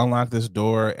 you can unlock this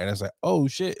door and it's like, oh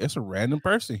shit, it's a random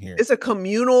person here. It's a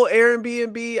communal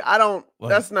Airbnb.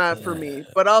 That's not for me.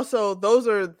 But also, those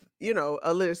are,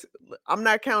 a list. I'm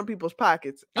not counting people's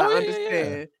pockets. I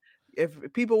understand.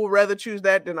 If people would rather choose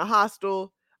that than a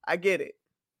hostel, I get it.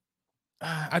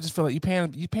 I just feel like you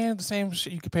paying the same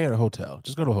shit you could pay at a hotel.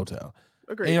 Just go to a hotel.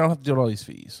 Agreed. And you don't have to deal with all these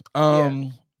fees.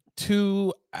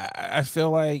 Two, I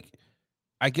feel like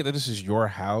I get that this is your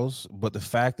house, but the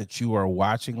fact that you are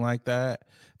watching like that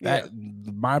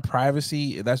my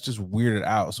privacy, that's just weirded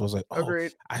out. So it's like, oh,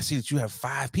 Agreed. I see that you have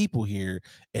 5 people here,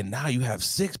 and now you have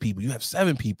 6 people, you have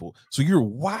 7 people. So you're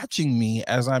watching me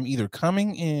as I'm either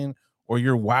coming in or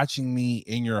you're watching me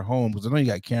in your home, because I know you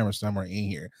got cameras somewhere in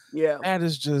here. Yeah. That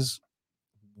is just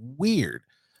weird.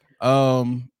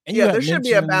 And there should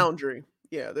be a boundary.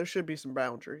 Yeah, there should be some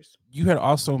boundaries. You had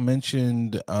also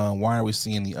mentioned, why are we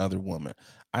seeing the other woman?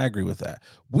 I agree with that.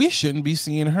 We shouldn't be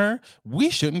seeing her. We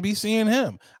shouldn't be seeing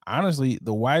him. Honestly,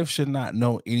 the wife should not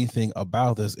know anything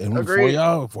about this. And before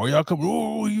y'all come,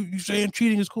 oh, you saying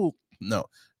cheating is cool? No,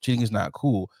 cheating is not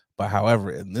cool. But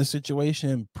however, in this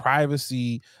situation,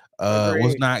 privacy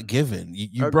was not given.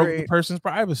 You broke the person's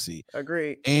privacy.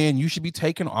 Agreed. And you should be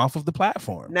taken off of the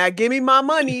platform. Now give me my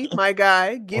money, my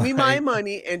guy. Give me my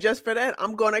money. And just for that,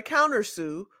 I'm going to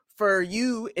countersue for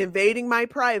you invading my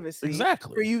privacy.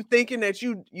 Exactly. For you thinking that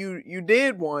you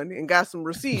did one and got some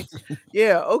receipts.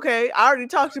 Yeah, okay. I already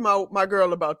talked to my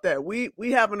girl about that. We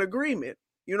have an agreement.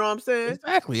 You know what I'm saying?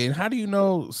 Exactly. And how do you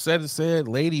know said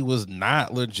lady was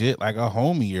not legit, like a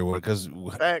homie or what? Because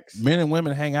men and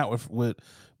women hang out with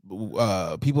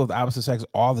people of the opposite sex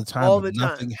all the time.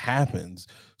 Nothing happens.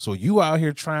 So you out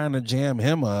here trying to jam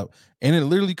him up, and it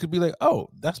literally could be like, oh,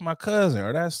 that's my cousin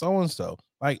or that's so and so.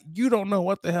 Like, you don't know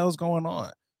what the hell's going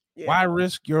on. Yeah. Why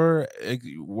risk your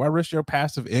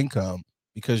passive income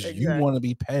because you want to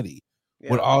be petty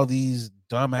with all these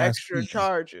dumbass extra fees.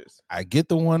 Charges? I get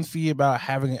the one fee about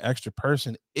having an extra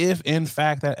person if in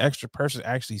fact that extra person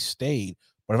actually stayed.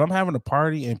 But if I'm having a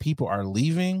party and people are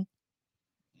leaving,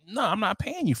 no, I'm not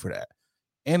paying you for that.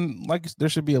 And like, there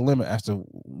should be a limit as to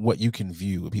what you can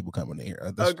view with people coming in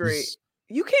here. Agree.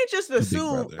 You can't just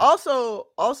assume. Also,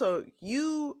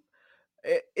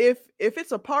 if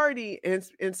it's a party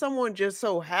and someone just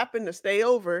so happened to stay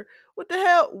over, what the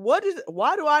hell?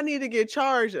 Why do I need to get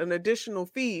charged an additional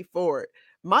fee for it?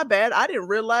 My bad. I didn't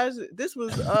realize this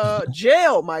was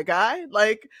jail, my guy.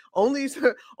 Like only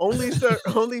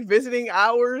visiting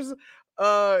hours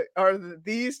are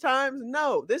these times.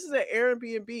 No, this is an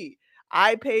Airbnb.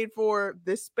 I paid for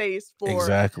this space for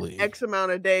X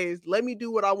amount of days. Let me do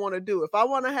what I want to do. If I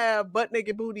want to have butt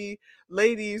naked booty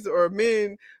ladies or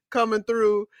men coming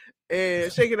through and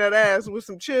shaking that ass with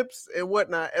some chips and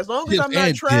whatnot, as long as I'm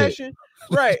not trashing,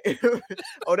 right?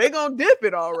 Oh, they gonna dip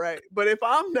it all right. But if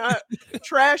I'm not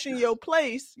trashing your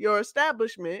place, your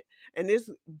establishment, and it's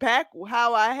back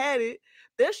how I had it,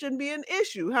 there shouldn't be an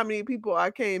issue. How many people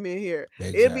I came in here?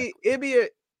 Exactly.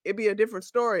 It'd be a different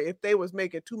story if they was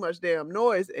making too much damn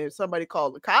noise and somebody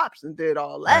called the cops and did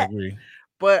all that. I agree.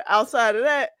 But outside of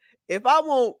that, if I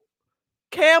want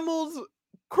camels,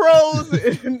 crows,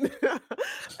 and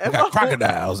got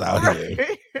crocodiles out here.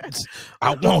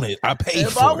 I want it. I paid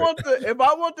If I for it.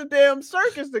 want the damn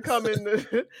circus to come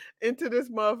into this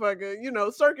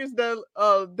motherfucker, Circus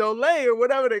Dolay or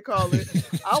whatever they call it,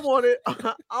 I want it.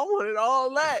 I want it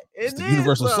all that. It's And the then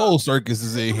Universal some. Soul Circus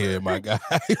is in here, my guy.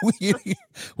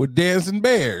 With dancing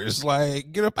bears.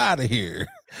 Like, get up out of here.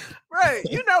 Right.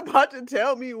 You're not about to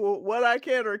tell me what I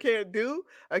can or can't do.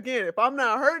 Again, if I'm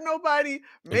not hurting nobody,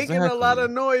 making a lot Exactly.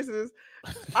 of noises,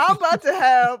 I'm about to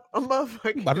have a About to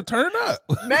motherfucking turn up.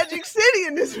 Magic City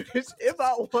in this bitch if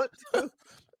I want to.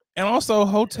 And also,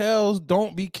 hotels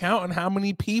don't be counting how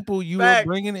many people you Facts. are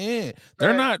bringing in. They're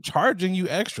Facts. not charging you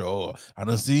extra. Oh, I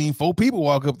done seen 4 people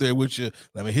walk up there with you.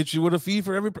 Let me hit you with a fee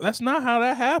for every. That's not how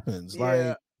that happens. Yeah.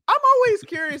 Like, I'm always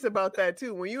curious about that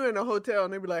too. When you're in a hotel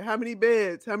and they be like, how many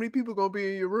beds? How many people gonna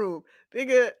be in your room?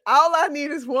 Nigga, all I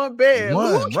need is one bed. Who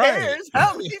one, right? cares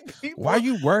how many people? Why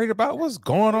you worried about what's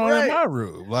going on in Right. my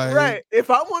room? Like, Right. If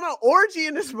I want an orgy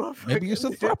in this motherfucker, maybe it's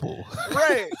a throuple.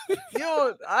 right.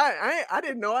 I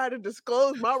didn't know I had to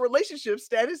disclose my relationship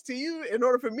status to you in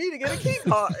order for me to get a key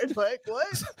card. Like,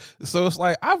 what? So it's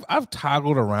like I've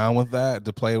toggled around with that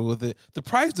to play with it. The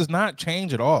price does not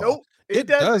change at all. Nope. It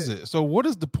does it. So what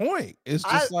is the point? It's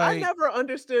just I never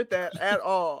understood that at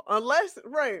all. Unless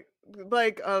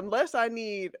I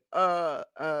need a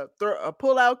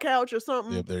pull-out couch or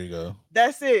something. Yep, there you go.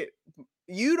 That's it.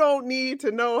 You don't need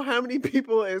to know how many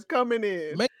people is coming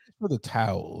in. Maybe it's for the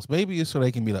towels. Maybe it's so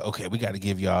they can be like, okay, we got to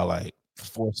give y'all like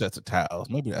 4 sets of towels.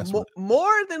 Maybe that's what.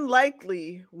 More than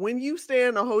likely, when you stay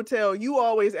in a hotel, you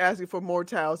always asking for more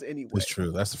towels anyway. It's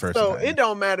true. That's the first So thing. it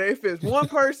don't matter if it's one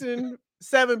person,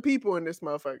 7 people in this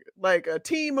motherfucker, like a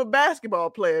team of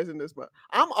basketball players in this motherfucker.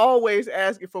 I'm always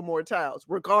asking for more towels,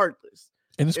 regardless.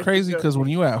 And it's crazy because when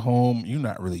you're at home, you're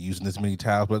not really using this many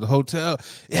towels, but at the hotel,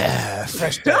 yeah,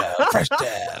 fresh towel, fresh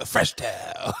towel, fresh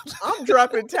towel. I'm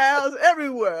dropping towels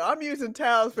everywhere. I'm using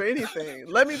towels for anything.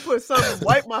 Let me put something,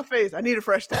 wipe my face. I need a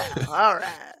fresh towel. All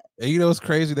right. And you know what's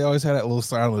crazy? They always had that little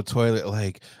sign on the toilet,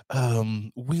 like,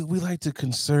 we like to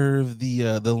conserve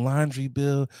the laundry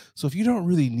bill. So if you don't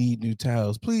really need new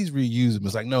towels, please reuse them.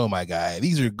 It's like, no, my guy,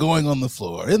 these are going on the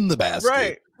floor in the basket.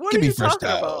 Right. What Give are me you fresh talking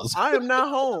towels. about? I am not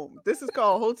home. This is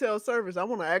called hotel service. I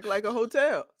want to act like a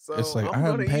hotel. So It's like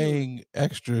I'm paying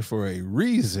extra for a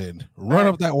reason. Run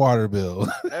up that water bill.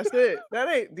 That's it.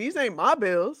 These ain't my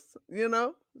bills,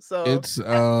 So it's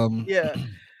yeah.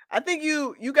 I think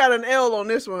you got an L on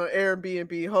this one,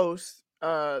 Airbnb host.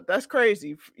 That's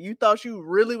crazy. You thought you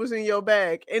really was in your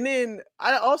bag. And then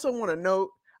I also want to note,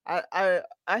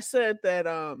 I said that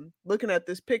looking at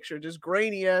this picture, this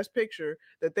grainy ass picture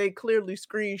that they clearly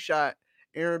screenshot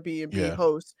Airbnb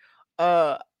host.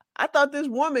 I thought this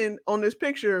woman on this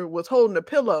picture was holding a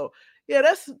pillow. Yeah,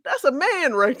 that's a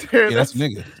man right there. Yeah, that's a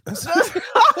nigga.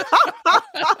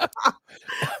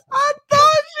 I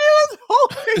thought she was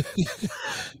holding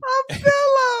a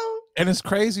pillow. And it's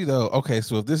crazy though. Okay,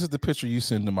 so if this is the picture you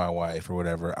send to my wife or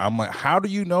whatever, I'm like, how do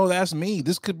you know that's me?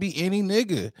 This could be any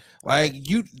nigga. Like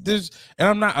and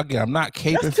I'm not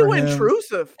caping that's for too him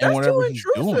intrusive. and That's whatever too he's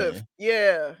intrusive. doing.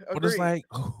 Yeah, but it's like,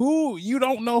 who you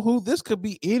don't know who this could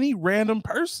be any random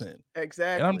person.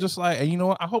 Exactly. And I'm just like, and you know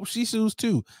what? I hope she sues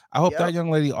too. I hope that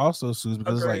young lady also sues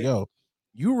because it's like, yo,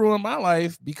 you ruined my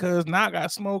life because now I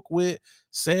got smoke with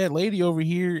said lady over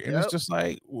here. And it's just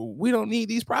like, we don't need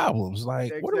these problems.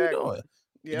 Like, what are we doing?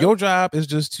 Your job is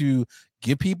just to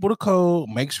give people the code,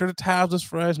 make sure the towels is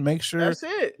fresh, make sure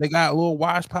they got little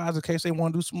wash pods in case they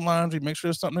want to do some laundry, make sure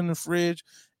there's something in the fridge,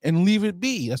 and leave it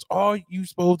be. That's all you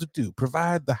supposed to do.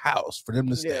 Provide the house for them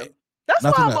to stay. That's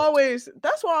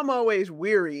why I'm always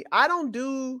weary. I don't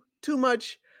do too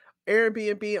much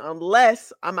Airbnb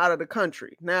unless I'm out of the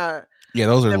country. Now, yeah,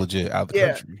 those are legit out of the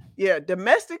country. Yeah,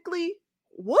 domestically,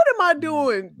 what am I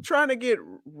doing trying to get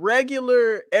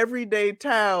regular everyday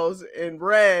towels and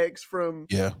rags from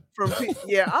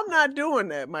I'm not doing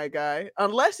that, my guy.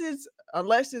 Unless it's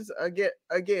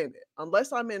again,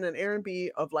 unless I'm in an Airbnb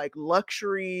of like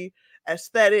luxury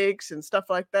aesthetics and stuff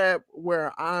like that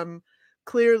where I'm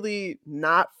clearly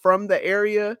not from the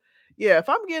area. Yeah,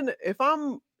 if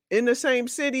I'm in the same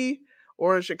city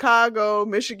or in Chicago,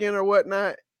 Michigan or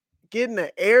whatnot, getting an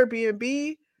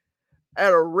Airbnb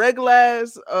at a regular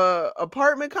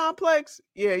apartment complex,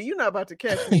 yeah, you're not about to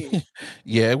catch me.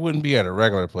 Yeah, it wouldn't be at a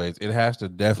regular place. It has to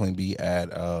definitely be at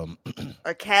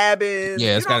a cabin.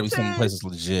 Yeah, it's got to be some places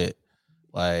legit.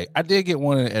 Like I did get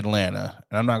one in Atlanta,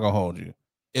 and I'm not gonna hold you.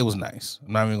 It was nice.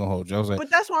 I'm not even gonna hold you. I was like, but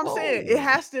that's what I'm saying. It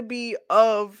has to be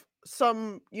of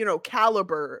some,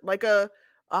 caliber, like a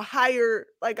higher.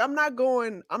 Like I'm not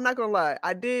gonna lie.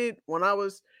 I did when I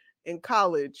was in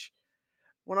college.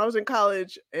 when I was in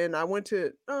college and I went to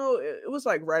it was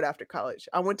like right after college.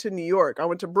 I went to New York. I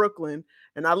went to Brooklyn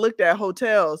and I looked at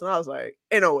hotels and I was like,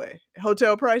 ain't no way.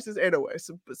 Hotel prices, ain't no way.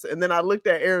 And then I looked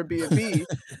at Airbnb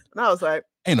and I was like,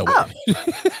 Ain't no oh, way.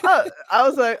 I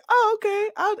was like, oh, okay,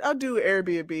 I'll do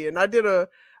Airbnb. And I did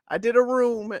a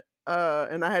room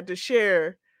and I had to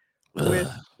share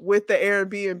with the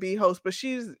Airbnb host, but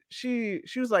she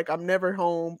was like, I'm never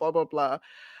home, blah blah blah.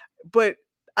 But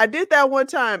I did that one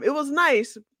time. It was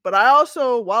nice, but I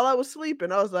also, while I was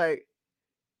sleeping, I was like,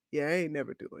 yeah, I ain't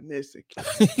never doing this again.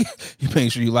 You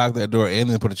make sure you lock that door and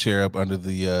then put a chair up under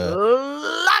the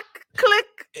lock, click.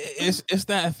 It's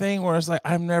that thing where it's like,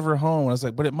 I'm never home. It's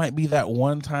like, but it might be that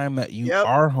one time that you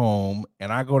are home,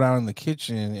 and I go down in the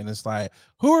kitchen and it's like,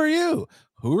 who are you?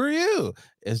 Who are you?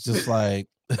 It's just like,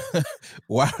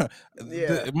 wow.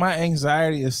 My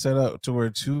anxiety is set up to where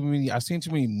I've seen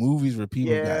too many movies where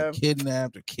people got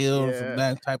kidnapped or killed from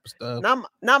that type of stuff.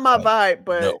 Not my vibe,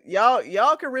 but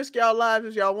y'all can risk y'all lives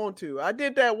as y'all want to. I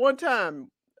did that one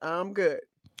time. I'm good.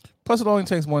 Plus, it only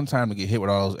takes one time to get hit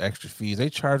with all those extra fees. They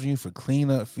charging you for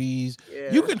cleanup fees.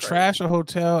 Yeah, you can trash a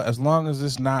hotel as long as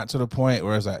it's not to the point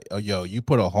where it's like, oh, yo, you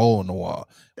put a hole in the wall.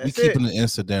 We keeping it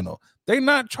incidental. They're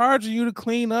not charging you to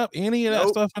clean up any of that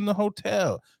stuff in the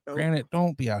hotel. Granted,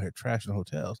 don't be out here trashing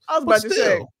hotels. I was about to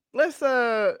say, let's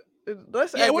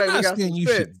act we're like not saying you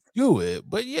should do it,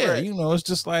 but it's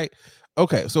just like,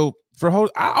 okay, so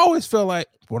I always feel like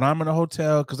when I'm in a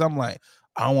hotel, because I'm like,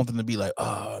 I don't want them to be like,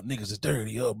 oh, niggas is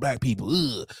dirty, oh, black people,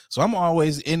 ugh. So I'm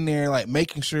always in there like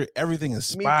making sure everything is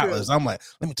spotless. I'm like,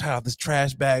 let me tie out this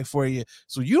trash bag for you,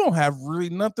 so you don't have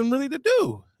nothing to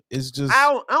do. It's just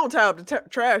I don't tie up the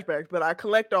trash bags, but I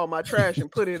collect all my trash and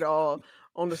put it all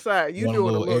on the side. You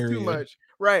doing a little too much,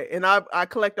 right? And I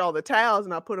collect all the towels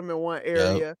and I put them in one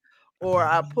area, or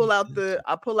I pull out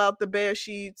the bed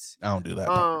sheets. I don't do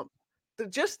that.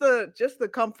 Just the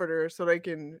comforter so they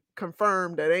can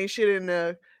confirm that ain't shit in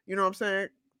there. You know what I'm saying?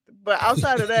 But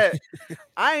outside of that,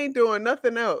 I ain't doing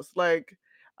nothing else. Like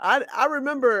I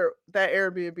remember that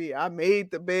Airbnb. I made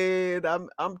the bed.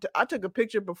 I took a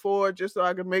picture before just so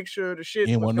I could make sure the shit.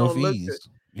 You ain't want no fees.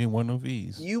 You ain't want no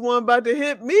fees. You weren't about to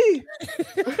hit me.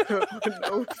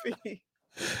 No fee.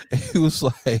 He was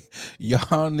like,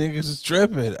 y'all niggas is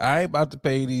tripping. I ain't about to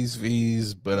pay these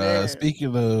fees. But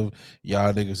speaking of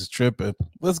y'all niggas is tripping,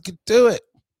 let's get to it.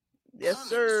 Yes,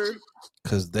 sir.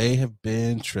 Because they have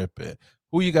been tripping.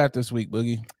 Who you got this week,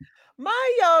 Boogie?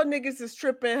 My y'all niggas is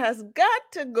tripping has got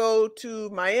to go to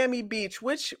Miami Beach,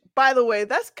 which, by the way,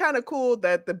 that's kind of cool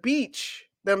that the beach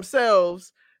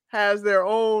themselves has their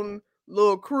own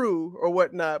little crew or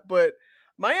whatnot. But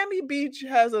Miami Beach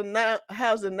has announced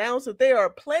that they are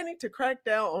planning to crack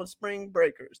down on spring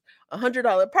breakers.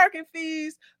 $100 parking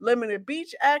fees, limited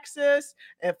beach access,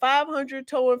 and $500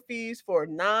 towing fees for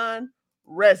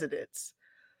non-residents.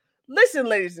 Listen,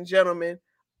 ladies and gentlemen,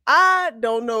 I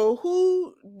don't know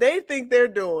who they think they're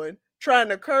doing trying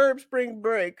to curb spring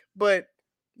break, but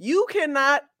you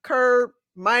cannot curb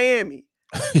Miami.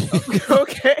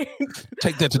 Okay,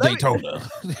 take that to Daytona.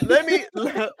 let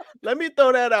me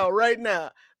throw that out right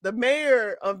now. The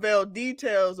mayor unveiled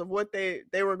details of what they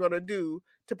were going to do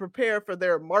to prepare for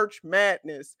their March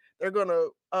Madness. They're going to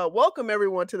welcome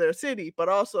everyone to their city, but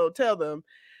also tell them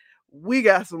we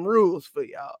got some rules for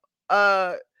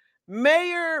y'all.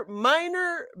 Mayor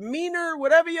Meaner,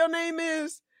 whatever your name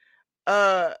is,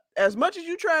 as much as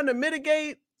you're trying to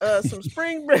mitigate some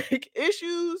spring break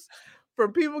issues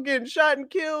from people getting shot and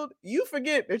killed, you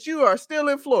forget that you are still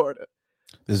in Florida.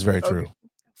 This is very true.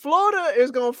 Florida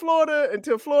is going to Florida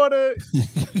until Florida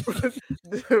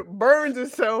burns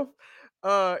itself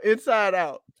inside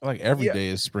out. Like every day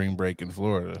is spring break in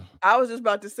Florida. I was just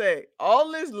about to say,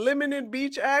 all this limited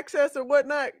beach access or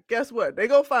whatnot, guess what? They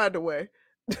going to find a way.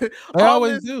 They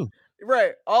always do.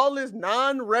 Right. All this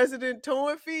non-resident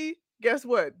towing fee, guess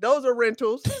what? Those are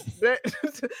rentals. They're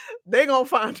going to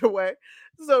find a way.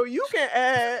 So you can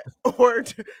add or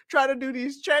try to do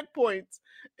these checkpoints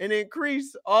and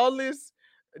increase all this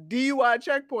DUI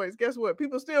checkpoints. Guess what?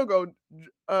 People still go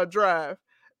drive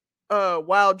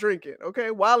while drinking,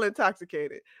 okay? While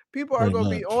intoxicated. People are going to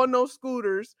be on those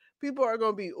scooters. People are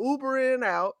going to be Ubering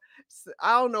out.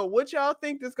 I don't know what y'all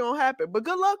think is going to happen, but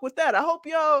good luck with that. I hope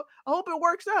it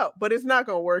works out, but it's not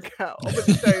going to work out. I'm going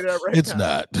to tell you that right it's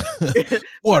now. Not.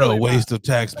 What a waste of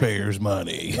taxpayers'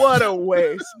 money. What a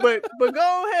waste. But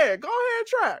go ahead and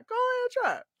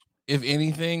try. If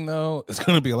anything, though, it's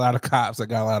going to be a lot of cops that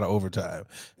got a lot of overtime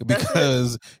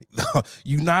because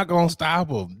you're not going to stop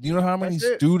them. You know how many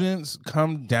students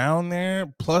come down there,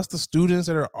 plus the students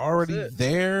that are already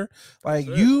there? Like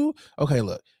okay,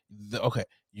 look.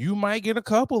 You might get a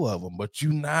couple of them, but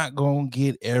you're not gonna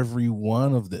get every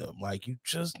one of them. Like, you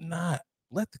just not.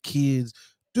 Let the kids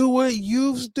do what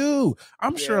youths do.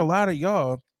 I'm sure a Yeah. lot of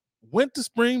y'all went to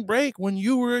spring break when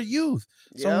you were a youth.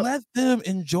 So Yep. let them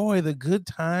enjoy the good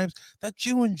times that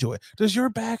you enjoy. Does your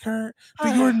back hurt? Do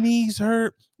your knees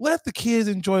hurt? Let the kids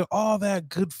enjoy all that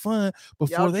good fun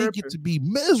before Y'all they get tripping. to be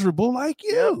miserable like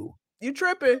Yep. you. You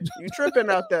tripping. You tripping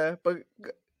out there. But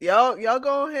y'all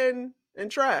go ahead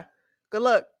and try. Good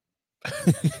luck.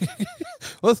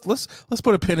 let's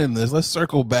put a pin in this. Let's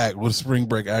circle back when spring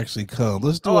break actually comes.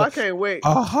 Let's do I can't wait.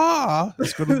 aha.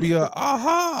 It's gonna be a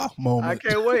aha I moment.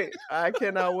 can't wait. I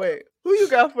cannot wait. Who you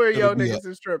got for y'all Be niggas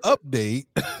is tripping? update.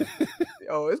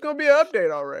 Oh, it's gonna be an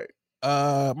update, all right.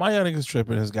 My young niggas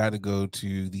tripping has got to go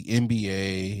to the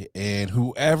NBA and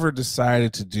whoever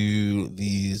decided to do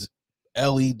these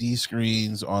LED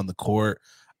screens on the court.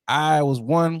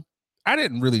 I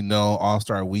didn't really know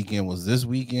All-Star Weekend was this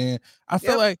weekend. I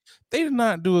feel like they did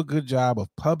not do a good job of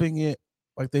pubbing it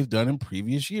like they've done in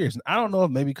previous years. And I don't know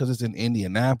if maybe because it's in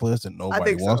Indianapolis and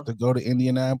nobody wants to go to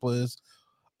Indianapolis.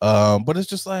 But it's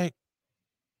just like,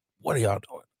 what are y'all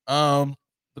doing?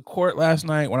 The court last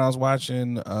night when I was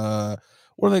watching what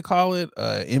do they call it?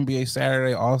 NBA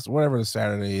Saturday, also whatever the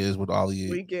Saturday is with all the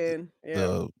weekend,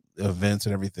 the events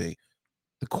and everything.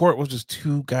 The court was just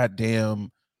too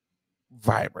goddamn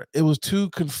vibrant. It was too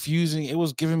confusing. It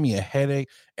was giving me a headache.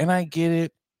 And I get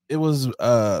it. It was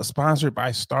sponsored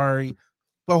by Starry.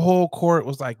 The whole court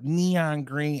was like neon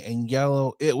green and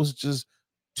yellow. It was just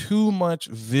too much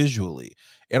visually.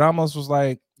 It almost was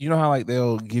like, you know how like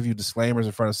they'll give you disclaimers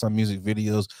in front of some music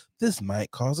videos, this might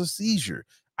cause a seizure.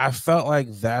 I felt like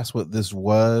that's what this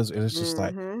was. And it's just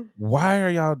like, why are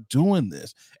y'all doing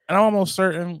this? And I'm almost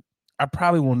certain I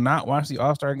probably will not watch the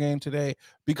All-Star game today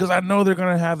because I know they're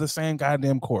going to have the same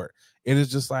goddamn court. It is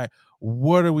just like,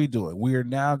 what are we doing? We are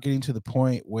now getting to the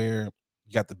point where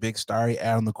you got the big Starry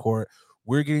ad on the court.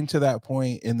 We're getting to that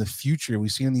point in the future. We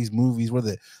see in these movies where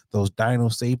those Dino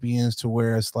Sapiens to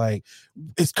where it's like,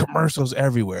 it's commercials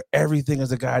everywhere. Everything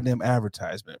is a goddamn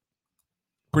advertisement.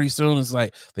 Pretty soon it's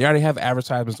like they already have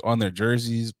advertisements on their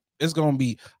jerseys. It's going to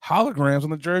be holograms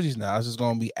on the jerseys now. It's just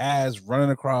going to be ads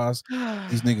running across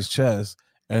these niggas' chests.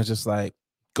 And it's just like,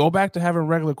 go back to having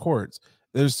regular courts.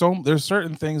 There's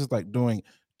certain things like doing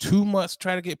too much to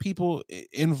try to get people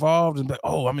involved and be like,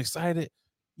 oh, I'm excited.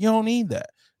 You don't need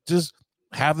that. Just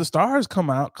have the stars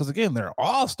come out because again, they're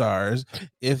all stars.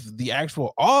 If the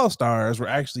actual all stars were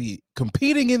actually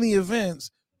competing in the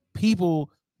events, people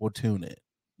will tune in.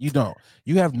 You don't.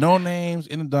 You have no names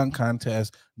in the dunk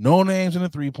contest, no names in the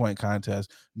 3-point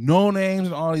contest, no names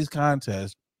in all these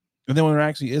contests. And then when there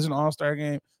actually is an all-star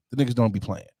game, the niggas don't be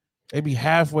playing. They be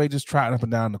halfway just trotting up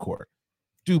and down the court.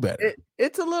 Do better.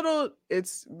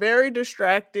 It's very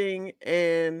distracting,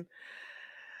 and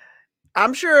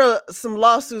I'm sure some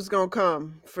lawsuits gonna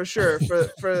come for sure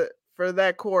for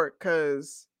that court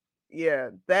because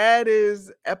that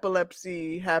is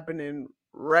epilepsy happening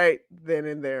right then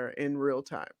and there in real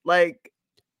time. Like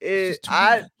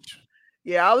I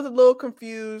was a little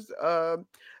confused. The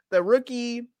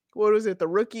rookie, what was it? The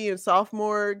rookie and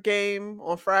sophomore game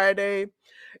on Friday.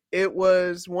 It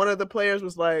was one of the players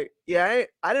was like, I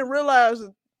didn't realize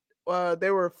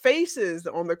there were faces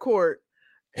on the court.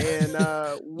 And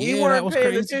we weren't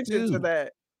paying attention to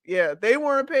that. Yeah, they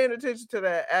weren't paying attention to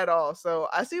that at all. So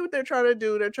I see what they're trying to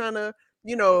do. They're trying to,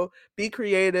 be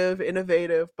creative,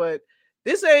 innovative, but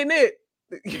this ain't it.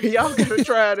 Y'all gotta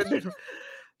try it.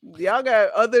 Y'all got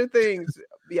other things.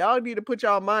 Y'all need to put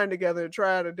y'all mind together and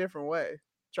try it a different way.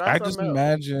 I just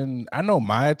imagine, I know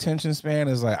my attention span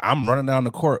is like, I'm running down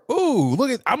the court. Ooh,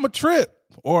 look at, I'm a trip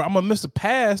or I'm gonna miss a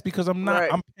pass because I'm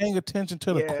paying attention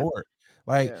to the court.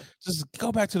 Like, just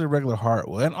go back to the regular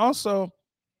hardwood. And also,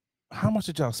 how much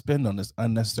did y'all spend on this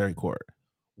unnecessary court?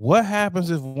 What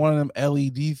happens if one of them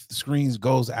LED screens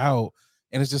goes out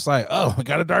and it's just like, oh, I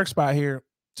got a dark spot here?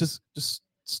 Just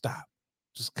stop.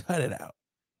 Just cut it out.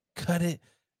 Cut it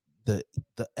the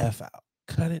F out.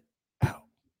 Cut it out.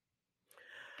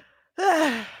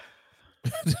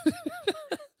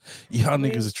 Y'all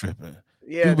niggas are tripping.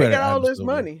 Yeah, they got all this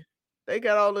money. They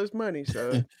got all this money,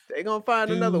 so they gonna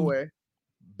find another way.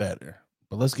 Better.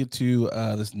 But let's get to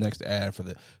this next ad for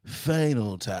the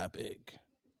final topic.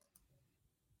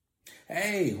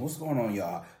 Hey, what's going on,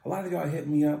 y'all? A lot of y'all hit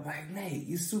me up like, Nate,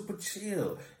 you super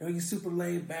chill. You super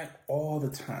laid back all the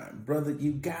time. Brother,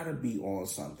 you gotta be on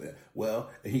something. Well,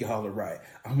 y'all are right.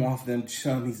 I'm off them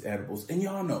chummies edibles, and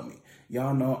y'all know me.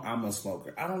 Y'all know I'm a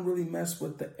smoker. I don't really mess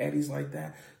with the eddies like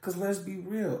that because let's be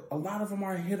real. A lot of them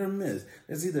are hit or miss.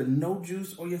 There's either no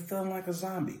juice or you're feeling like a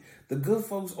zombie. The good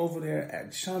folks over there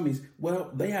at Chummies,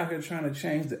 well, they out here trying to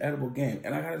change the edible game.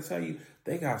 And I got to tell you,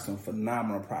 they got some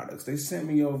phenomenal products. They sent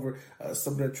me over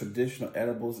some of their traditional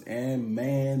edibles, and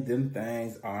man, them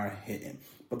things are hitting.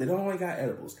 But they don't only got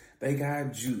edibles. They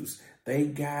got juice. They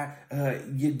got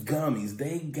your gummies.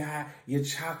 They got your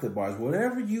chocolate bars.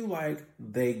 Whatever you like,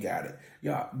 they got it.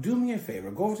 Y'all, do me a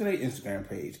favor. Go over to their Instagram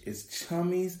page. It's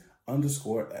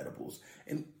Chummies_edibles.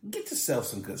 And get yourself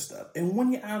some good stuff. And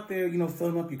when you're out there,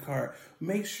 filling up your cart,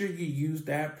 make sure you use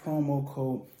that promo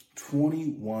code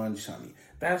 21Chummy.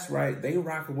 That's right. They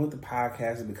rocking with the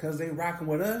podcast. And because they rocking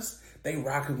with us, they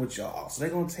rocking with y'all. So they're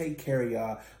going to take care of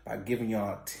y'all by giving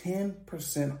y'all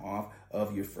 10% off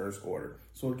of your first order.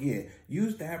 So again,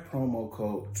 use that promo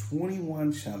code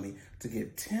 21Chummy to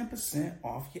get 10%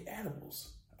 off your edibles.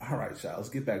 All right, y'all. Let's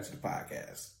get back to the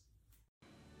podcast.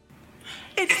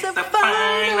 It's the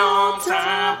final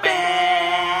topic.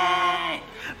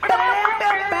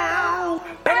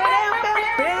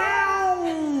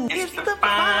 It's the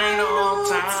final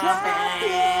topic.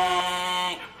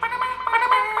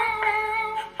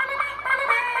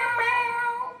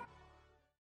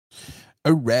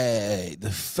 All right, the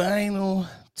final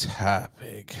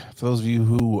topic. For those of you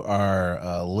who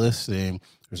are listening,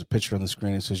 there's a picture on the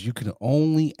screen that says you can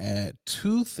only add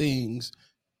 2 things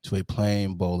to a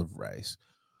plain bowl of rice.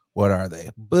 What are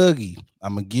they? Boogie,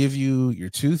 I'm going to give you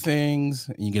your 2 things,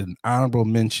 and you get an honorable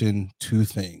mention, 2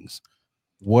 things.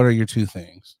 What are your 2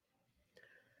 things?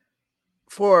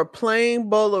 For a plain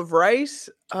bowl of rice?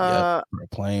 For a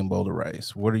plain bowl of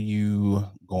rice. What are you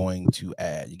going to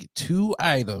add? You get 2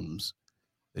 items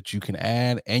that you can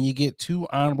add, and you get 2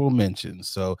 honorable mentions.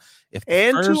 So if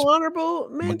and 2 honorable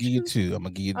mentions? I'm going to give you 2. I'm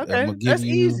going to give you, okay, that's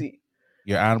easy.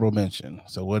 Your honorable mention.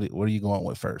 So what are you going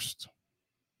with first?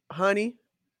 Honey.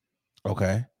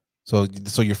 Okay. So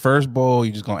your first bowl,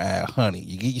 you're just gonna add honey.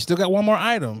 You still got 1 more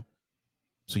item.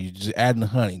 So you're just adding the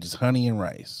honey, just honey and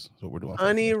rice. So we're doing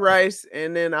honey, rice,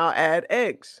 and then I'll add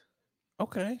eggs.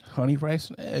 Okay. Honey,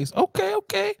 rice, and eggs.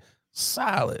 Okay.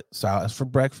 Solid. That's for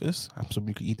breakfast. I'm assuming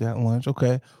you can eat that at lunch.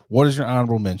 Okay. What is your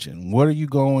honorable mention? What are you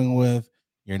going with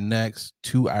your next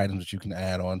 2 items that you can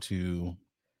add on to?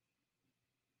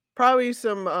 Probably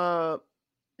some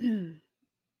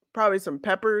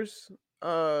peppers,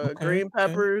 green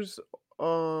peppers,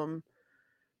 and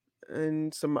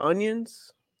some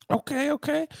onions.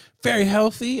 Okay. Very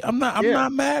healthy. I'm not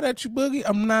mad at you, Boogie.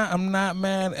 I'm not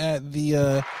mad at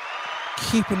the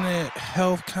keeping it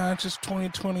health conscious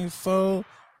 2024.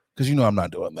 Because I'm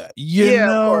not doing that.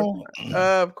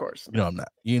 Of course. I'm not.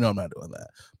 I'm not doing that.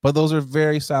 But those are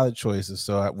very solid choices.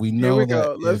 So we know Here we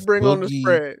go. Let's bring on the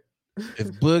spread.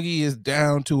 If Boogie is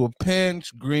down to a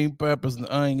pinch, green peppers and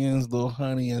onions, little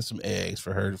honey, and some eggs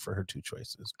for her 2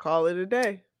 choices. Call it a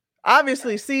day.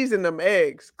 Obviously, season them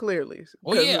eggs, clearly.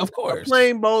 Well, yeah, of course. A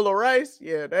plain bowl of rice,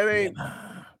 that ain't.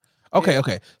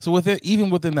 Okay. So even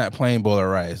within that plain bowl of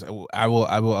rice, I will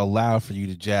allow for you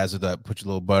to jazz it up, put your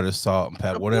little butter, salt, and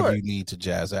pepper, whatever you need to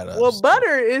jazz that up. Well,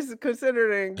 butter is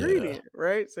considered an ingredient,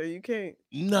 right? So you can't.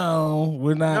 No,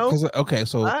 we're not.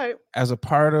 So as a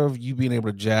part of you being able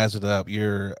to jazz it up,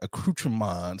 your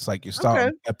accoutrements, like your salt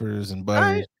and peppers and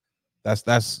butter,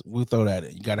 that's we'll throw that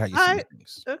in. You gotta have your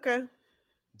seasonings. Okay.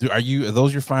 Are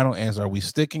those your final answer? Are we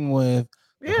sticking with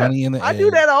honey and the egg? do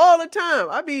that all the time.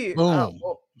 Boom.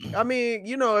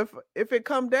 If it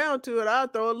come down to it, I'll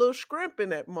throw a little shrimp in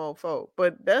that mofo,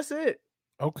 but that's it.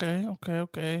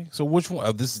 Okay. So which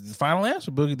one? This is the final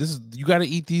answer, Boogie. You got to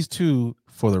eat these 2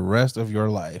 for the rest of your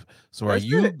life. So are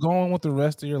you going with the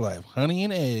rest of your life? Honey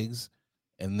and eggs,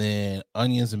 and then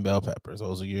onions and bell peppers.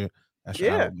 Those are that's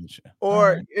your mention.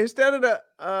 Or instead of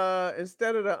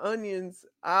the onions,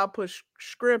 I'll put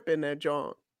shrimp in that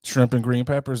joint. Shrimp and green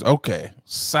peppers. Okay,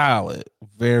 solid.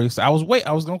 Very. I was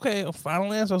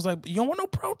final answer. I was like, you don't want no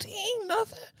protein,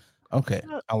 nothing. Okay,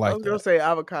 I like. I was gonna say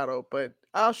avocado, but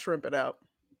I'll shrimp it out.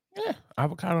 Yeah,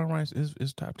 avocado and rice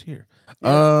is top tier.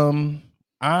 Yeah.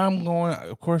 I'm going.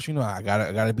 Of course, I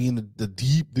gotta be in the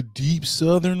deep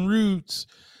southern roots.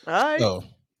 All right. So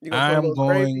I'm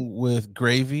going with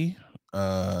gravy.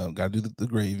 Gotta do the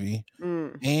gravy,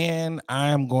 and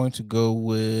I'm going to go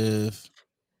with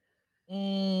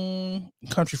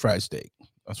country fried steak.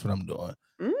 That's what I'm doing.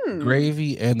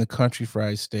 Gravy and the country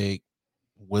fried steak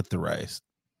with the rice.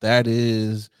 That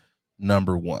is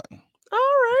number 1. All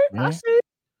right, I see.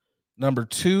 Number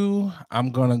 2,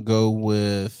 I'm gonna go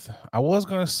with. I was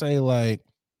gonna say like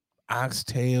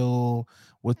oxtail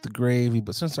with the gravy,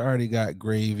 but since I already got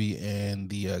gravy and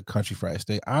the country fried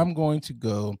steak, I'm going to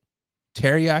go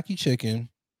teriyaki chicken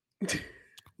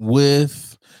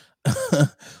with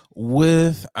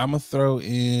I'm gonna throw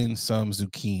in some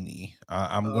zucchini.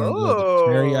 I'm gonna go the Oh,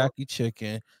 teriyaki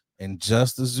chicken and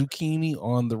just the zucchini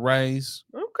on the rice.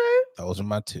 okay. Those are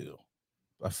my two.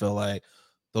 I feel like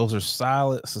those are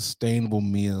solid, sustainable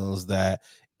meals that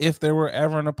if there were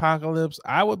ever an apocalypse,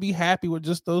 I would be happy with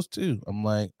just those two. I'm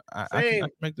like, I can Same.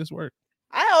 make this work.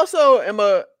 I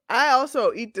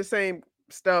also eat the same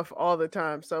stuff all the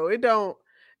time, so it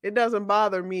doesn't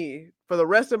bother me for the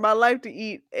rest of my life to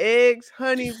eat eggs,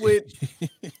 honey with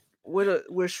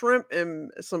shrimp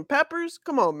and some peppers.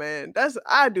 Come on, man.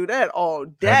 I do that all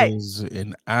That day. is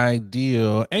an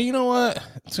ideal. And you know what?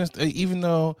 Since even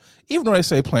though they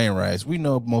say plain rice, we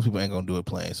know most people ain't gonna do it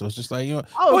plain. So it's just like, I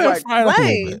go was ahead and like, fry it up a little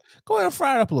plain, bit. Go ahead and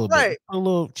fry it up a little bit. right? A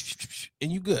little,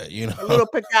 and you good. A little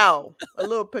picao, a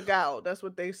little picao. That's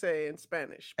what they say in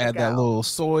Spanish. Add that Picao. little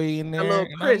soy in there. A little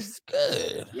and I'm crisp.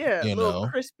 good. Yeah, a little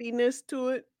crispiness to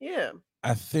it. Yeah.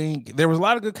 I think there was a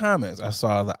lot of good comments. I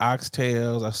saw the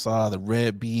oxtails. I saw the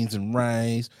red beans and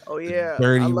rice. Oh the yeah.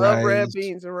 dirty I love rice. red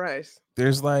beans and rice.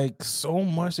 There's like so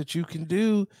much that you can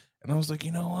do, and I was like,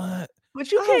 you know what?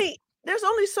 But you can't. There's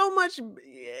only so much.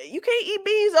 You can't eat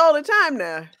beans all the time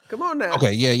now. Come on now.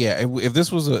 Okay, yeah. If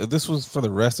this was for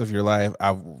the rest of your life,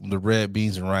 the red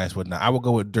beans and rice would not. I would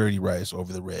go with dirty rice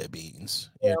over the red beans.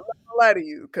 Yeah, I'm not gonna lie to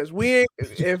you, because we ain't.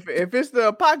 if it's the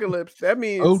apocalypse, that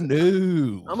means Oh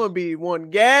no, I'm gonna be one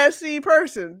gassy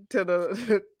person to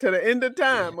the to the end of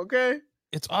time. Okay.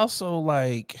 it's also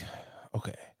like,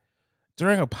 okay,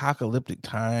 during apocalyptic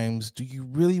times, do you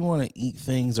really want to eat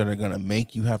things that are gonna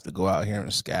make you have to go out here and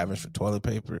scavenge for toilet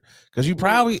paper? Because it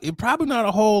probably not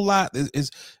a whole lot.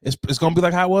 It's gonna be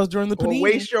like how it was during the Or panini.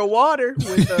 waste your water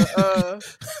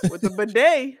with the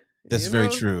bidet. That's very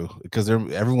true, because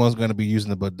everyone's going to be using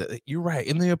the bidet. You're right.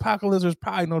 In the apocalypse, there's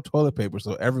probably no toilet paper,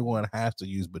 so everyone has to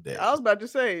use bidet. I was about to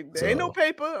say there ain't no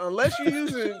paper unless you're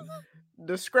using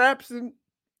the scraps and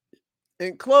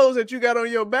clothes that you got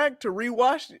on your back to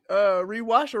rewash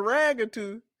a rag or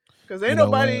two. Because ain't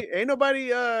nobody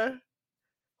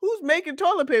who's making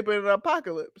toilet paper in an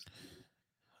apocalypse.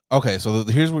 Okay, so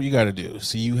here's what you got to do.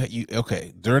 So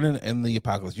during in the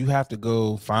apocalypse, you have to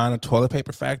go find a toilet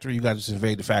paper factory. You got to just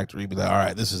invade the factory. Be like, all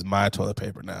right, this is my toilet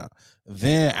paper now.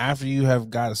 Then after you have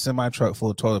got a semi truck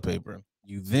full of toilet paper,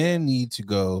 you then need to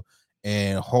go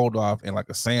and hold off in like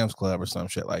a Sam's Club or some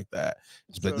shit like that.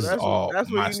 But this is all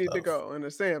that's where you need to go, in a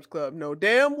Sam's Club. No,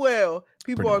 damn well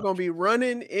people are gonna be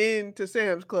running into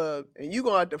Sam's Club, and you're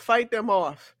gonna have to fight them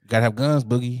off. You gotta have guns,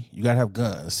 Boogie. You gotta have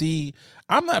guns. See,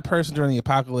 I'm that person during the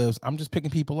apocalypse. I'm just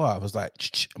picking people off. It's like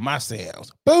my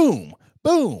Sam's. Boom,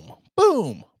 boom,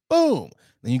 boom, boom.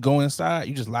 Then you go inside.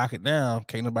 You just lock it down.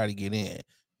 Can't nobody get in.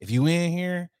 If you in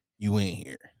here, you in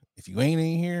here. If you ain't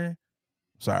in here,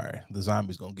 sorry, the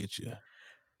zombie's gonna get you.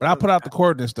 But I'll put out the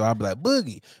coordinates though. I'll be like,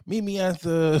 Boogie, meet me at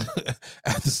the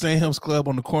at the Sam's Club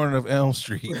on the corner of Elm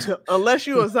Street. Unless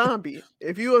you're a zombie.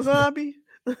 If you're a zombie,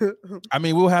 I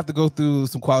mean, we'll have to go through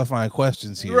some qualifying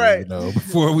questions here, right?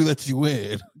 Before we let you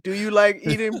in. Do you like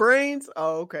eating brains?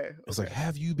 Oh, okay. It's like,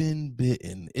 have you been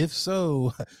bitten? If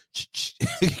so,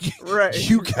 right,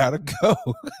 you gotta go.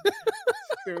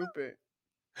 Stupid.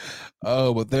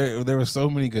 Oh, but there were so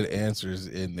many good answers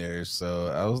in there. So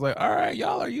I was like, all right,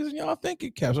 y'all are using y'all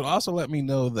thinking caps. It also let me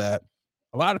know that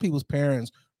a lot of people's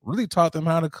parents really taught them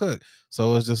how to cook.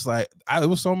 So it's just like, there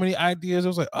was so many ideas. I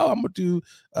was like, oh, I'm gonna do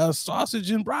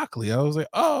sausage and broccoli. I was like,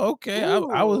 oh, okay.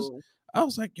 I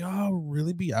was like, y'all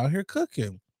really be out here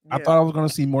cooking. Yeah. I thought I was gonna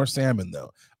see more salmon though.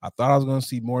 I thought I was gonna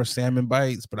see more salmon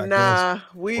bites, but I guess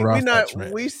we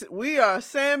are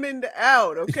salmoned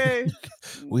out. Okay,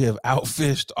 we have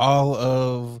outfished all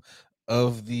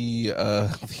of the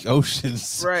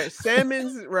oceans. Right,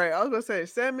 salmon's right. I was gonna say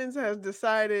salmon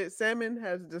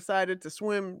has decided to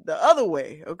swim the other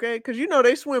way. Okay, because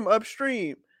they swim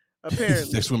upstream.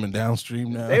 Apparently, they're swimming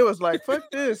downstream now. They was like,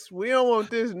 "Fuck this! We don't want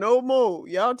this no more.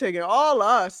 Y'all taking all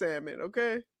our salmon."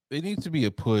 Okay. There needs to be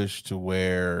a push to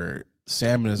where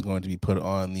salmon is going to be put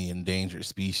on the endangered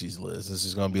species list. This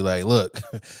is going to be like, look,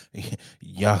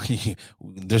 y'all,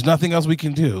 there's nothing else we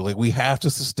can do. Like, we have to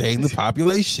sustain the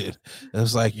population.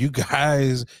 It's like, you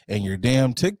guys and your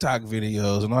damn TikTok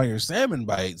videos and all your salmon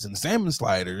bites and salmon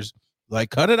sliders, like,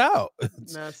 cut it out.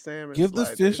 Not salmon. Give the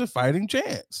fish a fighting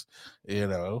chance,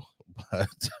 But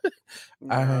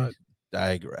I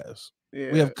digress.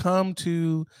 Yeah. We have come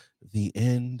to the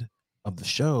end of the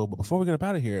show, but before we get up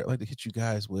out of here, I'd like to hit you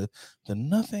guys with the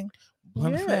nothing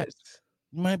blunt fact.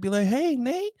 You might be like, hey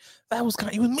Nate, that was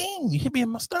it was mean. You hit me in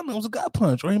my stomach, it was a gut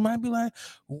punch. Or you might be like,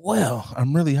 well,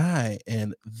 I'm really high,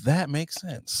 and that makes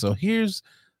sense. So here's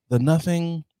the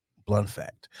nothing blunt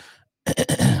fact.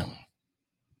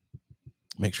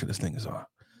 Make sure this thing is on.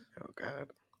 Oh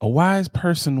God. A wise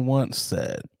person once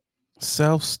said,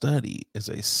 self-study is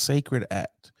a sacred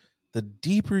act. The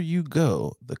deeper you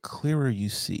go, the clearer you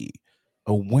see.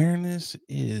 Awareness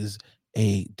is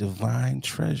a divine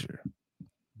treasure.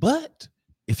 But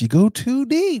if you go too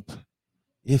deep,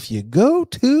 you'll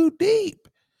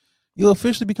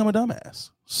officially become a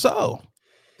dumbass. So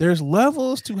there's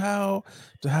levels to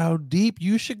how deep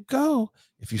you should go.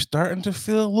 If you're starting to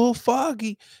feel a little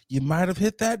foggy, you might have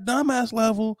hit that dumbass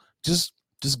level. Just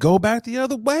go back the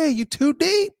other way. You're too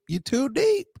deep.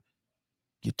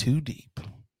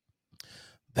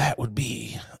 That would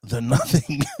be the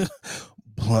nothing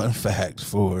blunt fact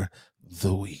for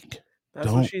the week. That's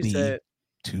Don't what she be said.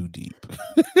 too deep.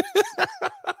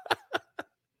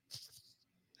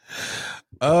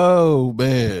 Oh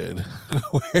man,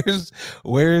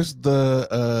 where's the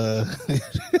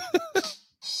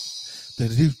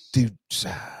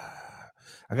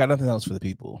I got nothing else for the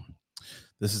people.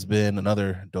 This has been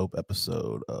another dope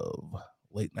episode of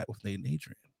Late Night with Nate and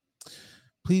Adrian.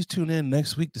 Please tune in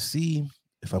next week to see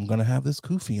if I'm gonna have this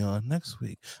kufi on next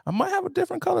week. I might have a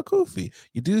different color kufi.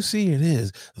 You do see it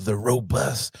is the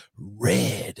robust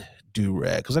red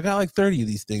do-rag, because I got like 30 of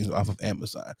these things off of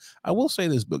Amazon. I will say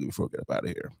this, Boogie, before we get up out of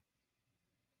here.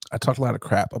 I talked a lot of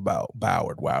crap about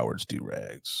Woward's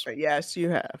do-rags. Yes, you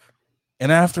have.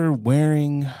 And after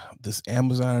wearing this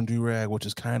Amazon do-rag, which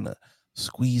is kind of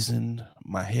squeezing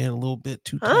my head a little bit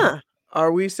too tight.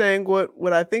 Are we saying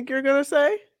what I think you're gonna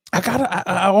say?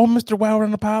 I owe Mr. Woward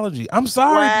an apology. I'm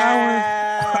sorry,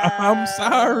 Woward.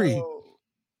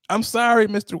 I'm sorry,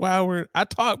 Mr. Woward. I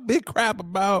talk big crap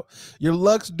about your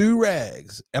Lux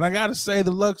do-rags. And I gotta say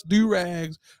the Lux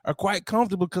do-rags are quite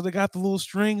comfortable because they got the little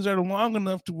strings that are long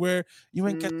enough to where you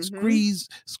ain't got to squeeze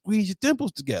your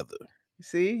dimples together.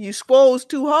 See, you squoze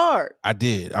too hard. I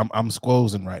did. I'm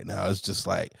squozing right now. It's just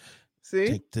like, see,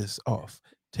 take this off.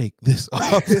 Take this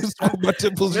off. My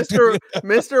temples Mr.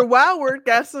 Woward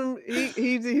got some.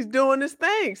 He's doing his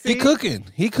thing. See?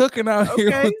 He cooking out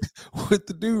here with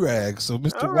the do-rag. So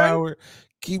Mr. Woward,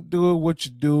 keep doing what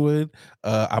you're doing.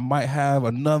 I might have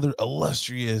another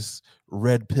illustrious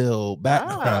red pill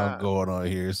background going on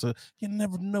here. So you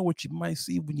never know what you might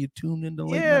see when you tune into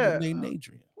Late Night with Nate and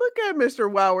Adrian. Look at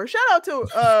Mr. Woward. Shout out to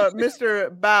Mr.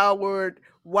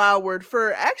 Woward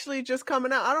for actually just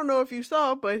coming out. I don't know if you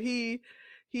saw, but he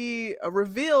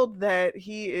revealed that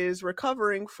he is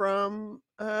recovering from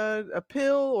a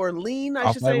pill or lean,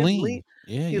 I should say. Lean.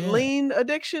 Lean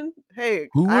addiction. Hey,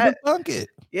 who would have thunk it?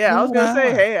 Yeah, I was gonna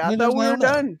say, hey, I thought we were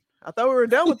done. I thought we were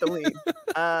done with the lean.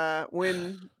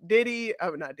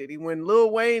 When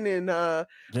Lil Wayne and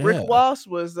Rick Ross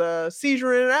was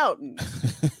seizuring it out. And,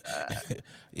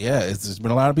 there's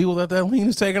been a lot of people that lean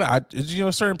is taken out.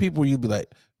 Certain people you'd be like,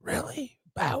 really?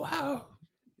 Bow wow.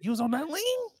 You was on that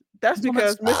lean? That's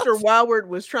because Mr. Woward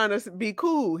was trying to be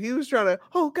cool. He was trying to,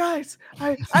 guys,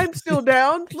 I'm still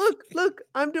down. Look,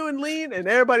 I'm doing lean. And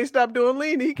everybody stopped doing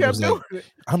lean. He kept doing it.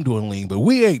 I'm doing lean, but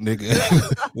we ain't,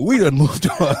 nigga. We done moved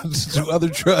on to other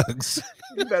drugs.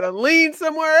 You better lean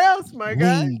somewhere else, my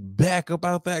guy. Lean back up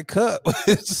out that cup.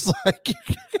 It's like,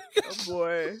 oh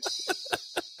boy.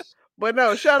 But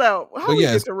no, shout out. How we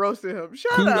get to roasting him?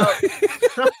 Shout out.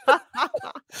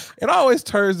 It always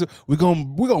turns. We're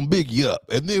gonna big you up,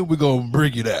 and then we're gonna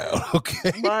bring you down.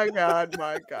 Okay. My God.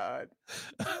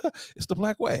 It's the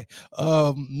black way.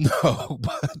 No,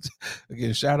 but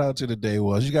again, shout out to the day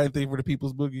ones. You got anything for the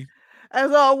people's boogie?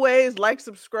 As always, like,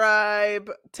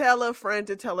 subscribe, tell a friend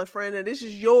to tell a friend, and this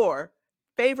is your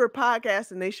favorite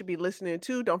podcast, and they should be listening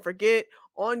to. Don't forget,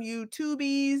 on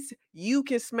YouTubies, you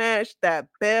can smash that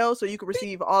bell so you can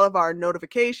receive all of our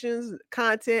notifications,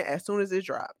 content as soon as it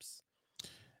drops.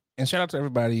 And shout out to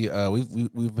everybody.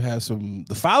 We've had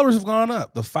the followers have gone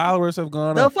up. The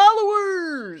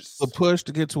push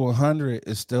to get to 100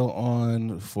 is still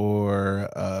on for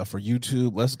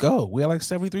YouTube. Let's go. We have like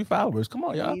 73 followers. Come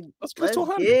on, y'all. Let's get to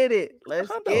 100. Let's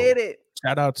get it.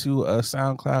 Shout out to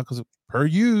SoundCloud, because per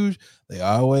usual, they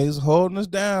always holding us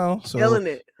down. So killing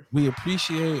it. We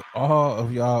appreciate all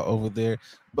of y'all over there.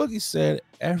 Boogie said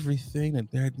everything that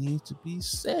there needs to be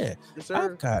said. Yes,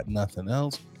 I've got nothing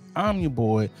else. I'm your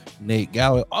boy, Nate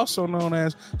Galloway, also known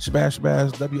as Shabazz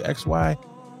WXYZ.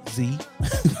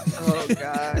 Oh,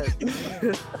 God.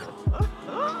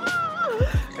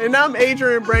 And I'm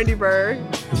Adrian Brandyberg.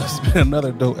 This has been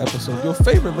another dope episode of your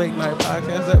favorite late night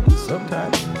podcast that we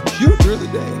sometimes shoot through the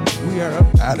day. We are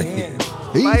up out of here.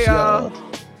 Peace, bye, y'all.